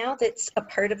management now that's a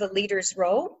part of a leader's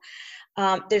role.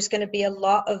 There's going to be a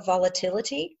lot of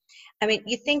volatility. I mean,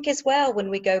 you think as well, when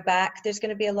we go back, there's going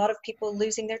to be a lot of people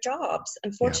losing their jobs,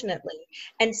 unfortunately.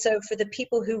 And so for the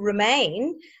people who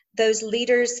remain, those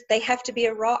leaders, they have to be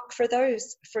a rock for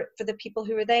the people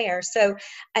who are there. So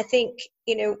I think,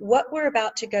 what we're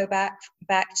about to go back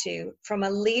to from a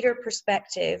leader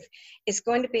perspective is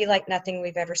going to be like nothing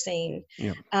we've ever seen.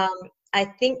 Yeah. I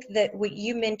think that what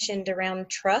you mentioned around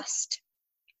trust,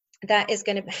 that is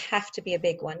going to have to be a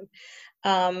big one,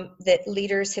 that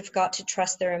leaders have got to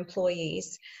trust their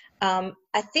employees.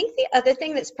 I think the other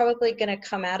thing that's probably going to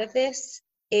come out of this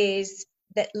is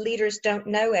that leaders don't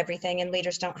know everything and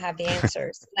leaders don't have the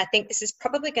answers. And I think this is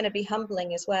probably going to be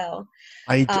humbling as well.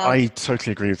 I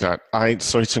totally agree with that.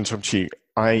 Sorry to interrupt you.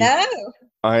 No.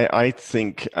 I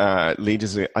think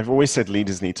leaders, I've always said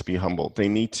leaders need to be humble. They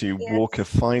need to walk a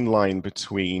fine line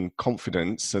between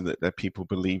confidence so that their people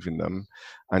believe in them,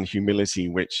 and humility,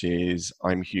 which is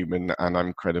I'm human and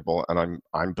I'm credible and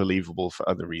I'm believable for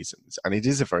other reasons. And it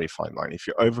is a very fine line. If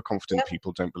you're overconfident,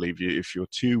 people don't believe you. If you're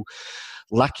too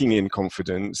lacking in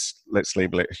confidence, let's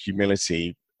label it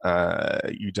humility,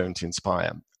 you don't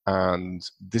inspire. And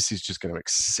this is just going to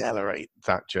accelerate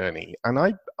that journey.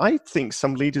 And I think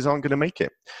some leaders aren't going to make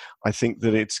it. I think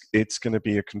that it's going to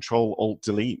be a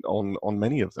Control-Alt-Delete on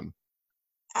many of them.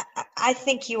 I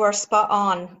think you are spot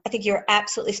on. I think you're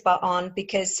absolutely spot on,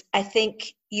 because I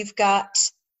think you've got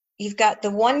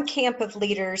the one camp of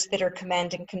leaders that are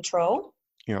command and control.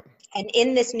 Yeah. And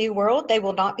in this new world, they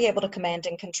will not be able to command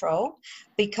and control,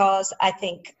 because I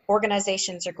think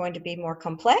organizations are going to be more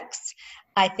complex.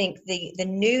 I think the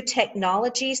new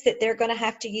technologies that they're going to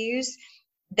have to use,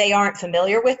 they aren't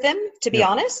familiar with them, to be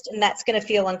honest, and that's going to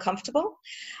feel uncomfortable.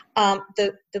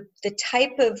 The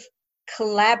type of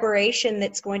collaboration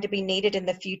that's going to be needed in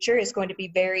the future is going to be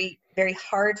very, very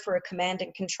hard for a command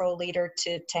and control leader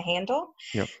to handle.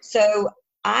 Yep. So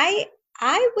I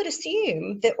would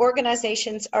assume that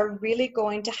organizations are really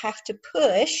going to have to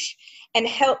push and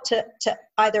help to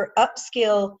either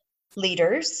upskill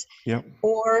leaders,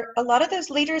 or a lot of those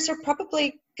leaders are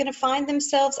probably going to find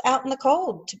themselves out in the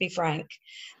cold, to be frank,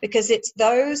 because it's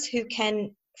those who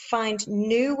can find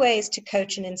new ways to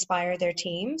coach and inspire their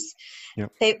teams.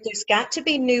 There's got to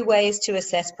be new ways to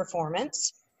assess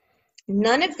performance.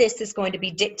 None of this is going to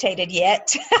be dictated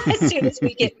yet as soon as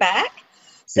we get back.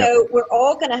 So we're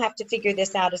all going to have to figure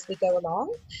this out as we go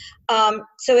along.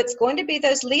 So it's going to be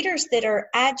those leaders that are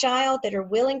agile, that are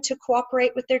willing to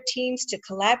cooperate with their teams, to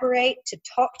collaborate, to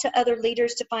talk to other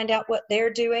leaders to find out what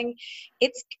they're doing.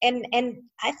 And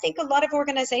I think a lot of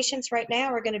organizations right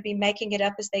now are going to be making it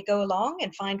up as they go along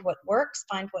and find what works,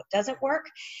 find what doesn't work.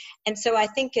 And so I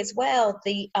think as well,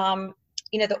 the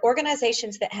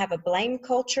organizations that have a blame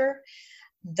culture,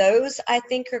 those I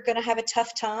think are going to have a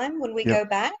tough time when we go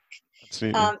back.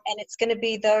 And it's going to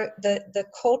be the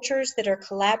cultures that are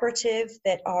collaborative,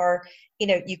 that are,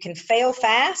 you can fail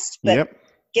fast, but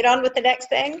get on with the next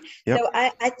thing. So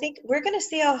I think we're going to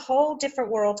see a whole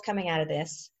different world coming out of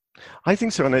this. I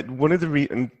think so. And one of the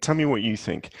and tell me what you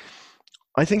think.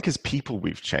 I think as people,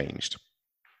 we've changed.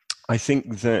 I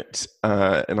think that,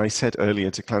 and I said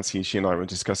earlier to Clancy, she and I were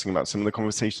discussing about some of the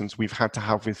conversations we've had to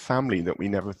have with family that we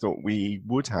never thought we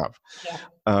would have.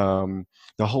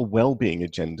 The whole well-being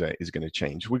agenda is going to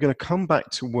change. We're going to come back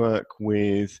to work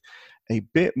with a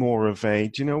bit more of a,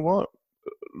 do you know what?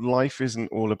 Life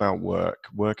isn't all about work.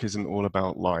 Work isn't all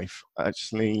about life.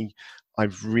 Actually,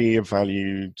 I've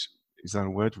reevaluated, is that a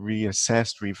word?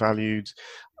 Reassessed, revalued,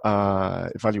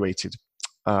 evaluated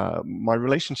my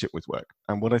relationship with work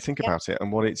and what I think about it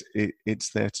and what it's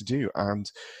there to do. And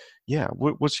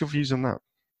what's your views on that?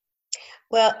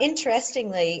 Well,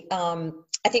 interestingly,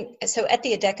 I think so. At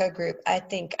the Adecco Group, I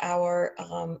think our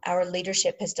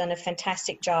leadership has done a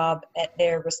fantastic job at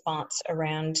their response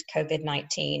around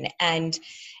COVID-19. And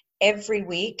every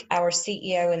week, our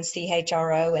CEO and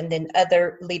CHRO and then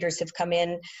other leaders have come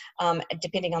in,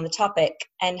 depending on the topic,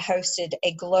 and hosted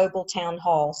a global town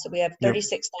hall. So we have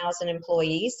 36,000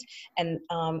 employees, and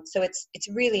so it's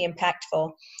really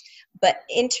impactful. But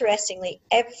interestingly,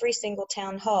 every single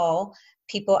town hall,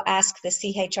 people ask the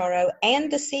CHRO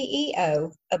and the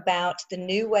CEO about the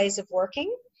new ways of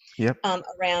working,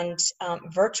 around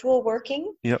virtual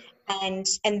working. And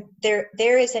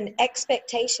there is an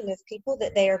expectation of people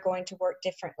that they are going to work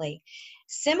differently.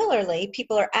 Similarly,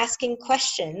 people are asking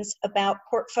questions about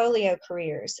portfolio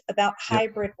careers, about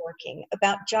hybrid working,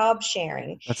 about job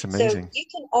sharing. That's amazing. So you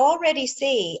can already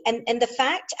see, and the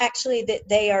fact actually that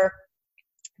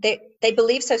they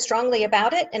believe so strongly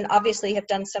about it, and obviously have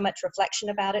done so much reflection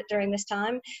about it during this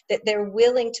time, that they're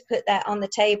willing to put that on the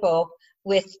table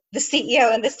with the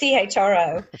CEO and the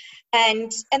CHRO.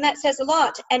 And that says a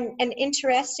lot. And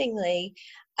interestingly,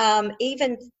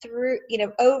 even through,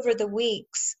 over the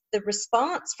weeks, the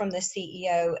response from the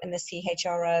CEO and the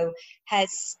CHRO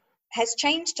has has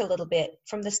changed a little bit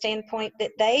from the standpoint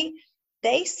that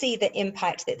they see the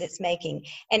impact that it's making.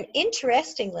 And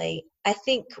interestingly, I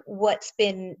think what's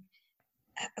been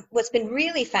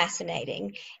really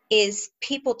fascinating is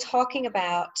people talking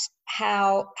about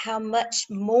how much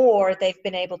more they've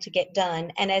been able to get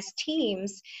done, and as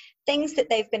teams, things that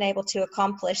they've been able to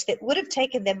accomplish that would have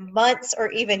taken them months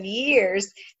or even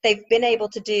years, they've been able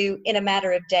to do in a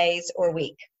matter of days or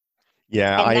week.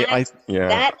 Yeah,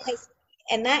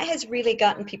 that has really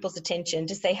gotten people's attention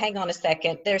to say, hang on a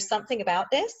second, there's something about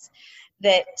this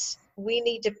that we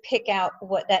need to pick out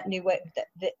what that new way,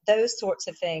 those sorts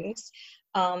of things,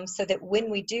 so that when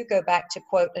we do go back to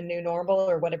quote a new normal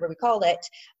or whatever we call it,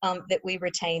 that we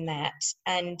retain that.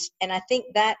 And I think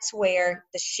that's where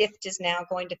the shift is now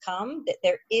going to come, that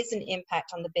there is an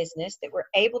impact on the business, that we're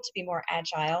able to be more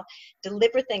agile,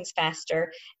 deliver things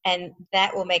faster, and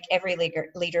that will make every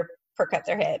leader perk up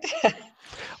their head.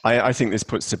 I think this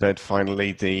puts to bed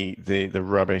finally the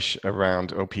rubbish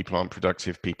around, oh, people aren't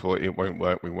productive, it won't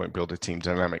work, we won't build a team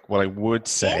dynamic. What I would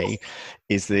say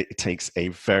is that it takes a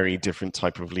very different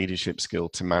type of leadership skill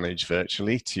to manage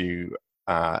virtually,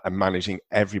 and managing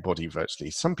everybody virtually.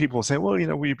 Some people say, well,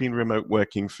 we've been remote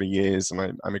working for years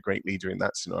and I'm a great leader in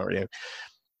that scenario.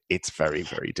 It's very,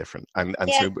 very different. And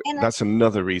that's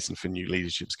another reason for new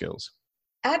leadership skills.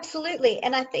 Absolutely.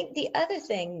 And I think the other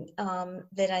thing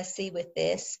that I see with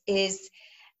this is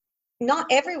not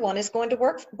everyone is going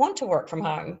to want to work from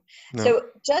home. No. So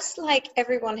just like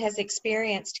everyone has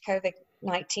experienced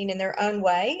COVID-19 in their own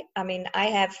way, I mean, I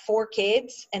have 4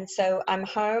 kids, and so I'm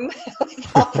home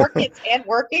with all 4 kids and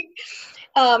working.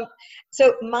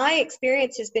 So my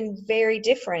experience has been very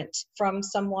different from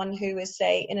someone who is,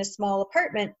 say, in a small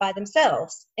apartment by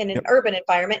themselves in an urban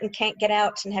environment and can't get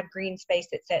out and have green space,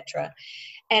 etc.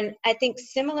 And I think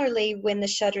similarly, when the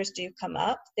shutters do come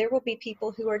up, there will be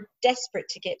people who are desperate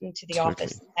to get into the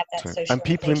office and have that social and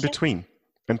people in between.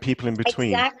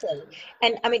 Exactly.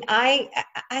 And I mean, I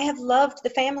have loved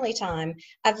the family time.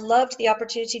 I've loved the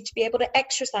opportunity to be able to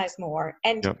exercise more,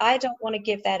 and I don't want to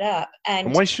give that up.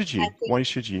 And why should you? Why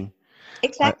should you?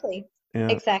 Exactly.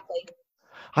 Exactly.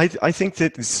 I think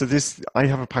that, I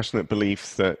have a passionate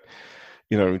belief that,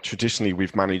 traditionally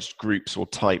we've managed groups or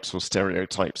types or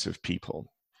stereotypes of people,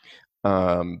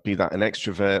 be that an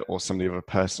extrovert or somebody of a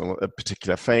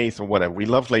particular faith or whatever. We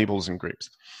love labels and groups.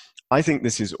 I think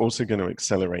this is also going to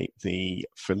accelerate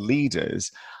for leaders,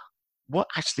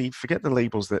 forget the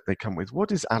labels that they come with. What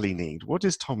does Ali need? What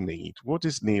does Tom need? What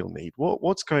does Neil need?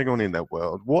 What's going on in their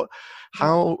world?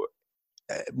 How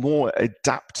more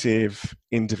adaptive,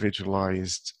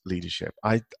 individualized leadership.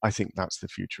 I think that's the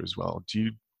future as well.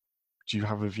 Do you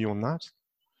have a view on that?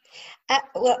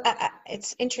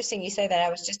 It's interesting you say that. I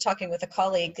was just talking with a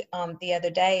colleague the other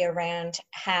day around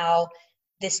how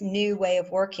this new way of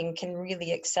working can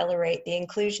really accelerate the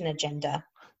inclusion agenda.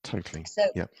 Totally. So,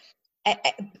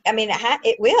 I mean,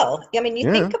 it will. I mean, you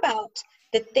think about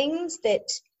the things that,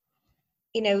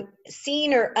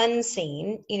 seen or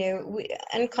unseen,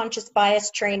 unconscious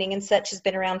bias training and such has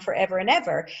been around forever and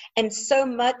ever. And so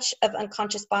much of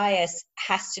unconscious bias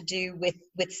has to do with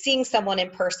seeing someone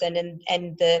in person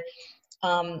and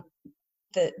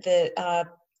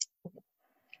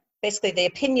basically the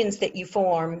opinions that you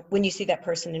form when you see that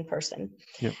person in person.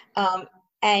 Yep.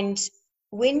 And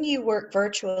when you work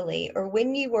virtually or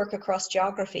when you work across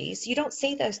geographies, you don't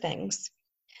see those things.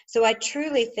 So I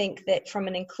truly think that from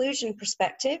an inclusion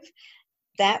perspective,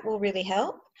 that will really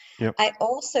help. Yep. I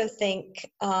also think,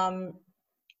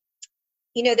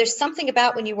 there's something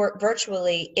about when you work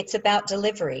virtually, it's about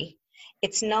delivery.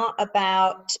 It's not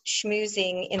about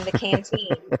schmoozing in the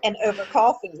canteen and over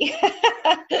coffee.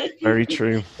 Very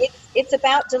true. It's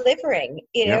about delivering,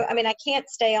 Yep. I mean, I can't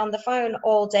stay on the phone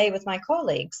all day with my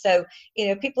colleagues. So,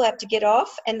 people have to get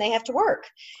off and they have to work,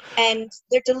 and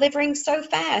they're delivering so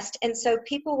fast. And so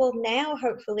people will now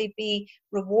hopefully be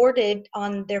rewarded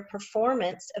on their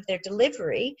performance of their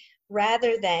delivery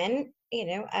rather than,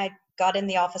 I got in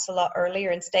the office a lot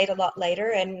earlier and stayed a lot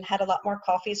later and had a lot more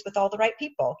coffees with all the right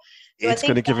people. So it's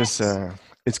going to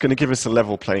give us a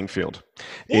level playing field.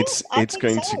 Yes, it's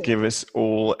going to give us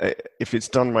all, if it's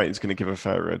done right, it's going to give a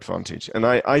fairer advantage. And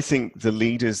I think the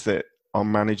leaders that are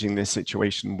managing this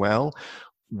situation well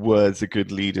were the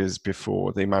good leaders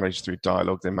before. They managed through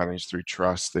dialogue, they managed through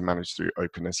trust, they managed through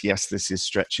openness. Yes, this is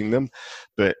stretching them,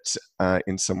 but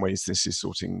in some ways this is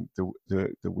sorting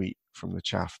the wheat from the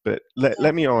chaff. But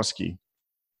let me ask you,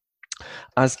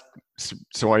 it's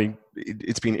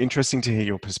been interesting to hear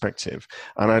your perspective,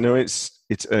 and I know it's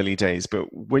it's early days, but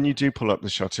when you do pull up the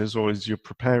shutters, or as you're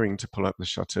preparing to pull up the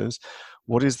shutters,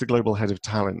 what is the global head of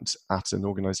talent at an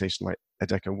organization like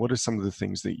Adecco? What are some of the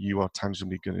things that you are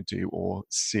tangibly going to do or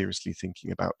seriously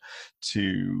thinking about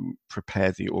to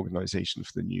prepare the organization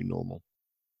for the new normal?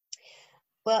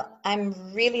 Well,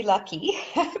 I'm really lucky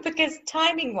because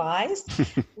timing wise,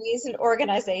 we as an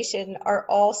organization are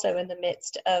also in the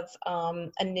midst of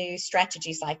a new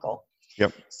strategy cycle.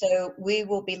 Yep. So we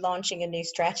will be launching a new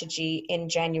strategy in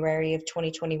January of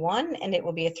 2021, and it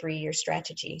will be a 3-year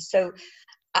strategy. So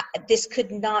this could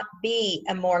not be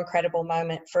a more incredible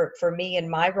moment for me in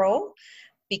my role,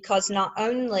 because not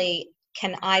only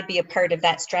can I be a part of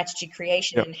that strategy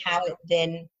creation and how it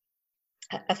then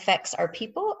affects our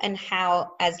people and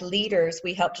how as leaders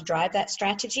we help to drive that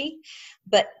strategy,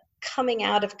 but coming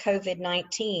out of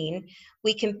COVID-19,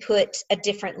 we can put a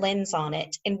different lens on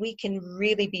it, and we can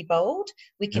really be bold.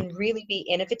 We can really be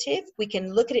innovative. We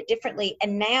can look at it differently.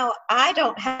 And now I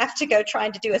don't have to go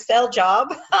trying to do a sell job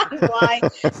on why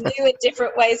new and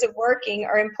different ways of working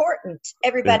are important.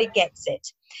 Everybody gets it.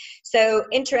 So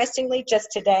interestingly, just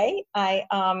today, I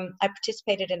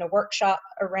participated in a workshop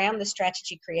around the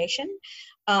strategy creation,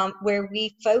 where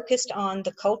we focused on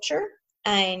the culture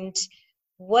and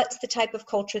what's the type of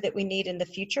culture that we need in the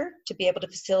future to be able to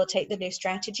facilitate the new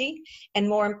strategy? And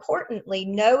more importantly,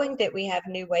 knowing that we have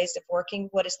new ways of working,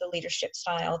 what is the leadership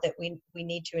style that we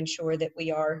need to ensure that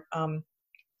we are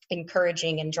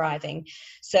encouraging and driving?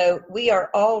 So we are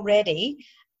already,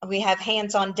 we have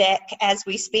hands on deck as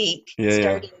we speak,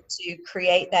 starting to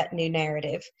create that new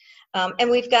narrative.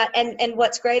 And we've got, and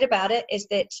what's great about it is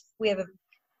that we have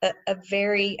a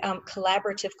very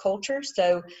collaborative culture.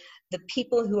 So the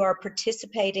people who are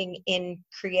participating in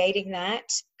creating that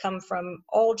come from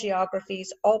all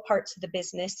geographies, all parts of the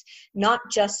business, not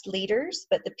just leaders,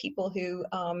 but the people who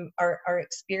are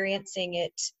experiencing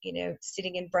it, you know,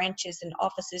 sitting in branches and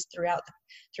offices throughout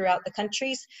the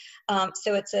countries.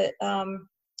 So it's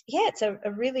it's a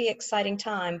really exciting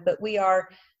time. But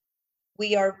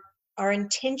our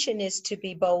intention is to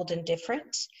be bold and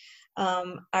different.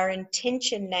 Our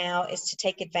intention now is to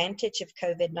take advantage of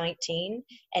COVID-19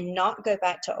 and not go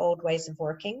back to old ways of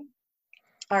working.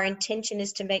 Our intention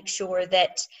is to make sure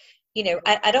that, you know,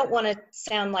 I don't want to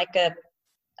sound like a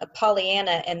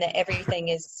Pollyanna and that everything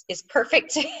is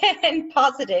perfect and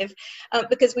positive,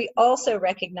 because we also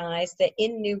recognize that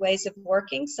in new ways of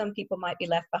working, some people might be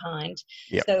left behind.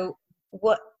 Yep. So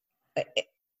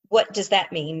what does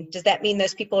that mean? Does that mean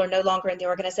those people are no longer in the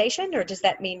organization, or does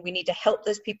that mean we need to help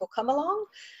those people come along?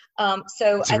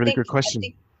 So it's a really good question.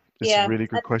 It's a really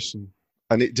good question.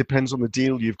 And it depends on the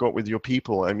deal you've got with your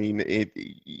people. I mean,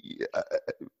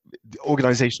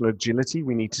 organizational agility,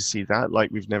 we need to see that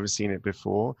like we've never seen it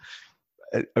before.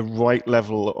 A right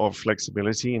level of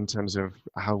flexibility in terms of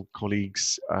how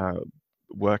colleagues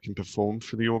work and perform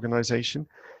for the organization.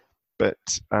 But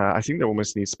I think there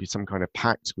almost needs to be some kind of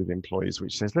pact with employees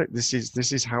which says, look, this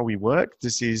is how we work.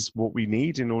 This is what we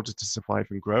need in order to survive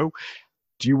and grow.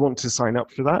 Do you want to sign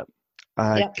up for that?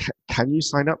 Can you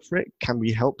sign up for it? Can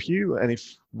we help you? And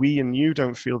if we and you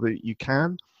don't feel that you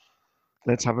can,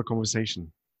 let's have a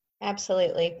conversation.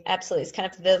 Absolutely. Absolutely. It's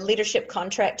kind of the leadership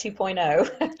contract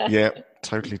 2.0. Yeah,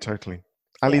 totally.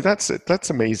 Ali, that's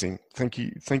amazing. Thank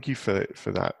you for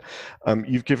that.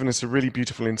 You've given us a really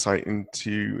beautiful insight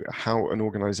into how an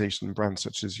organization and brand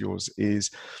such as yours is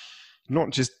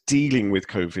not just dealing with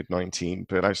COVID-19,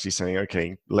 but actually saying,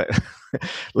 okay,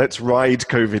 let's ride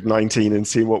COVID-19 and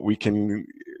see what we can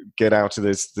get out of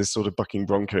this sort of bucking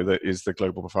bronco that is the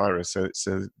global virus.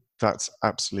 So that's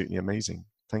absolutely amazing.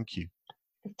 Thank you.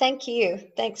 Thank you.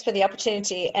 Thanks for the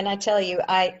opportunity. And I tell you,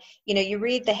 you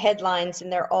read the headlines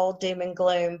and they're all doom and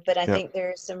gloom, but I think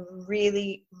there's some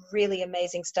really, really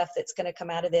amazing stuff that's going to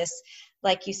come out of this.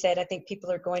 Like you said, I think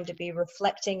people are going to be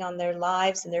reflecting on their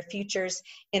lives and their futures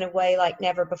in a way like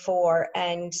never before.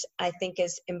 And I think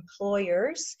as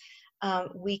employers,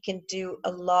 we can do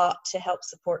a lot to help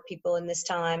support people in this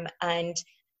time and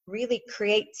really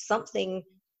create something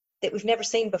that we've never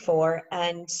seen before.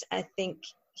 And I think,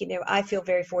 I feel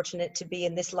very fortunate to be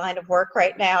in this line of work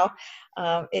right now.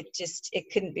 It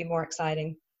couldn't be more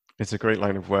exciting. It's a great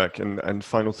line of work. And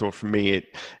final thought from me,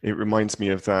 it reminds me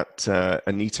of that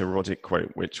Anita Roddick quote,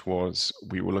 which was,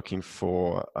 we were looking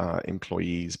for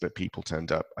employees, but people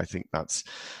turned up. I think that's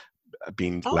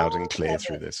been loud and clear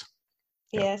through this.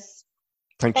 Yes.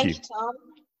 Thank you, Tom.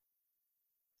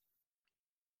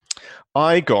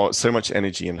 I got so much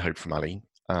energy and hope from Ali.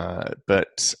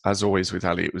 But as always with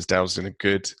Ali, it was doused in a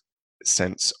good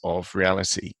sense of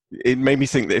reality. It made me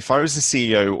think that if I was the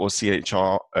CEO or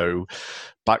CHRO,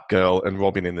 Batgirl and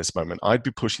Robin in this moment, I'd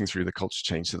be pushing through the culture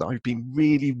change that I've been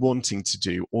really wanting to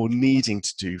do or needing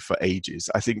to do for ages.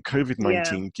 I think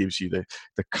COVID-19 gives you the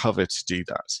cover to do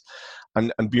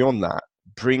that. And beyond that,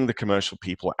 bring the commercial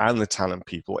people and the talent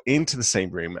people into the same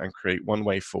room and create one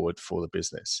way forward for the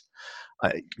business.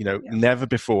 Never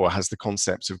before has the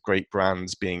concept of great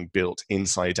brands being built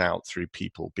inside out through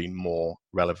people been more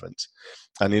relevant.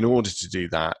 And in order to do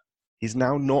that, is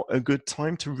now not a good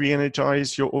time to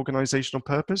re-energize your organizational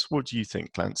purpose? What do you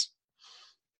think, Clance?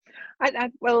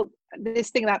 Well, this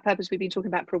thing about purpose we've been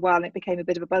talking about for a while, and it became a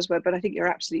bit of a buzzword, but I think you're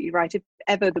absolutely right. If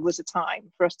ever there was a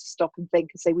time for us to stop and think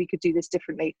and say we could do this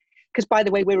differently, because by the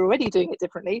way, we're already doing it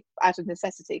differently out of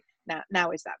necessity.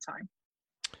 Now is that time.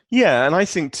 Yeah, and I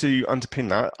think to underpin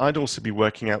that, I'd also be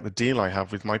working out the deal I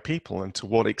have with my people and to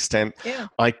what extent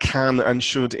I can and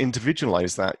should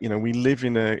individualize that. We live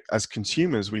as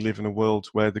consumers, we live in a world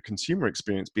where the consumer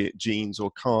experience, be it jeans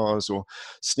or cars or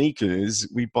sneakers,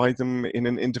 we buy them in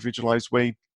an individualized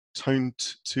way, toned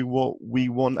to what we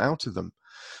want out of them.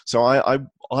 So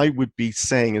I would be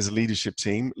saying as a leadership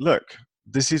team, look,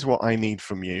 this is what I need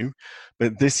from you,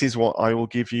 but this is what I will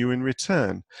give you in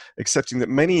return, accepting that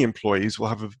many employees will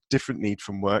have a different need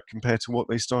from work compared to what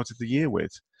they started the year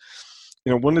with.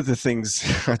 One of the things,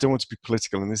 I don't want to be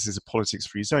political, and this is a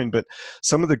politics-free zone, but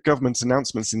some of the government's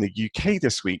announcements in the UK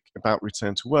this week about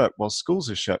return to work while schools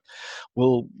are shut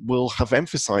will have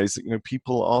emphasized that,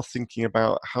 people are thinking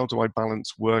about how do I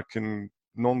balance work and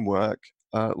non-work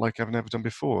like I've never done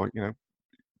before.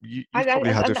 You've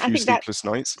probably had a few sleepless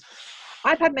nights.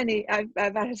 I've had many. I've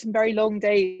had some very long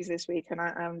days this week, and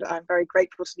I'm very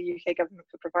grateful to the UK government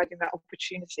for providing that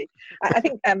opportunity. I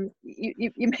think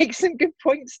you make some good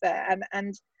points there,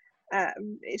 and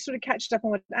it sort of catches up on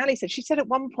what Ali said. She said at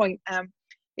one point,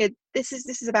 this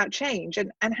is about change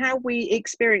and how we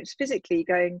experience physically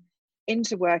going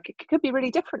into work. It could be really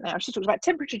different now. She talks about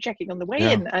temperature checking on the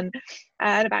way in, and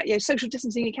about social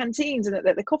distancing in canteens and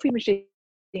the coffee machines.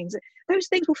 Those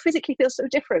things will physically feel so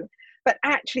different, but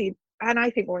actually. And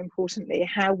I think more importantly,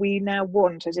 how we now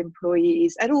want as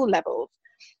employees at all levels,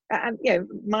 and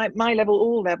my level,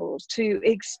 all levels, to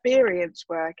experience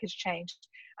work has changed.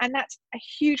 And that's a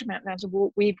huge amount down to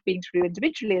what we've been through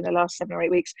individually in the last 7 or 8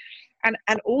 weeks, and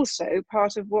also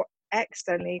part of what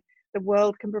externally the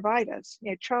world can provide us.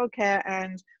 Childcare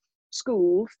and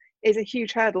schools is a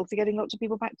huge hurdle to getting lots of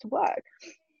people back to work.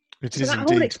 So that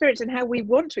whole experience and how we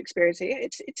want to experience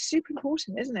it, it's super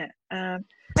important, isn't it? And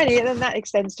then that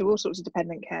extends to all sorts of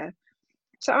dependent care.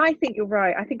 So I think you're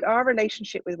right. I think our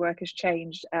relationship with work has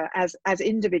changed as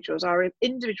individuals. Our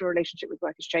individual relationship with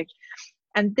work has changed.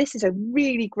 And this is a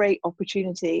really great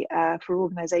opportunity for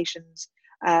organisations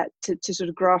to sort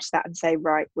of grasp that and say,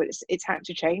 right, well, it's had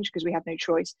to change because we have no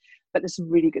choice. But there's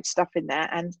some really good stuff in there.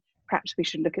 And perhaps we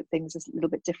should look at things a little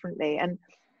bit differently. And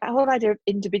that whole idea of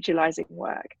individualising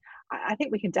work, I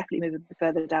think we can definitely move a bit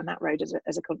further down that road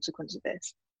as a consequence of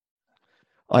this.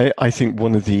 I think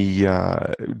one of the,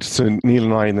 so Neil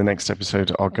and I in the next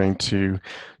episode are going to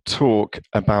talk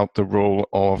about the role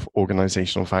of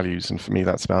organizational values. And for me,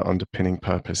 that's about underpinning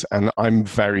purpose. And I'm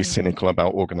very cynical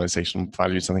about organizational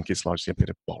values. I think it's largely a bit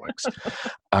of bollocks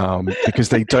because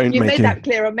they don't You've make made that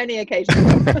clear on many occasions.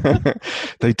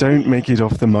 They don't make it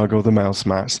off the mug or the mouse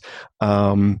mats.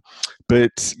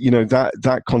 But,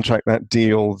 that contract, that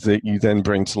deal that you then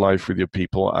bring to life with your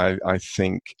people, I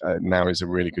think now is a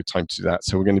really good time to do that.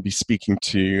 So we're going to be speaking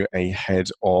to a head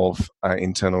of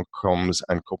internal comms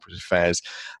and corporate affairs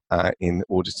in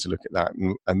order to look at that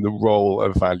and the role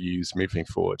of values moving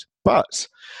forward. But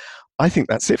I think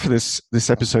that's it for this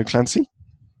episode, Clancy.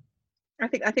 I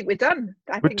think we're done.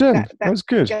 We're done. That was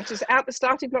good. Gets us out the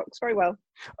starting blocks very well.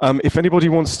 If anybody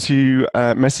wants to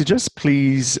message us,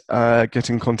 please get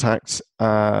in contact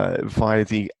via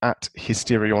the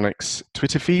 @Histrionics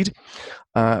Twitter feed.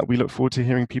 We look forward to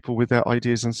hearing people with their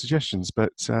ideas and suggestions.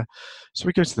 But shall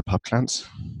we go to the pub, Clance?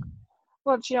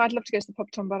 Well, I'd love to go to the pub,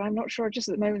 Tom, but I'm not sure just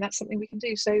at the moment that's something we can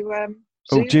do. So,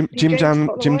 Jim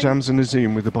Jams and a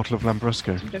Zoom with a bottle of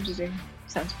Lambrusco. Jim Jams and a Zoom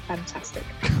sounds fantastic.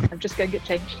 I'm just going to get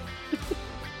changed.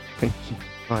 Thank you.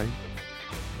 Bye.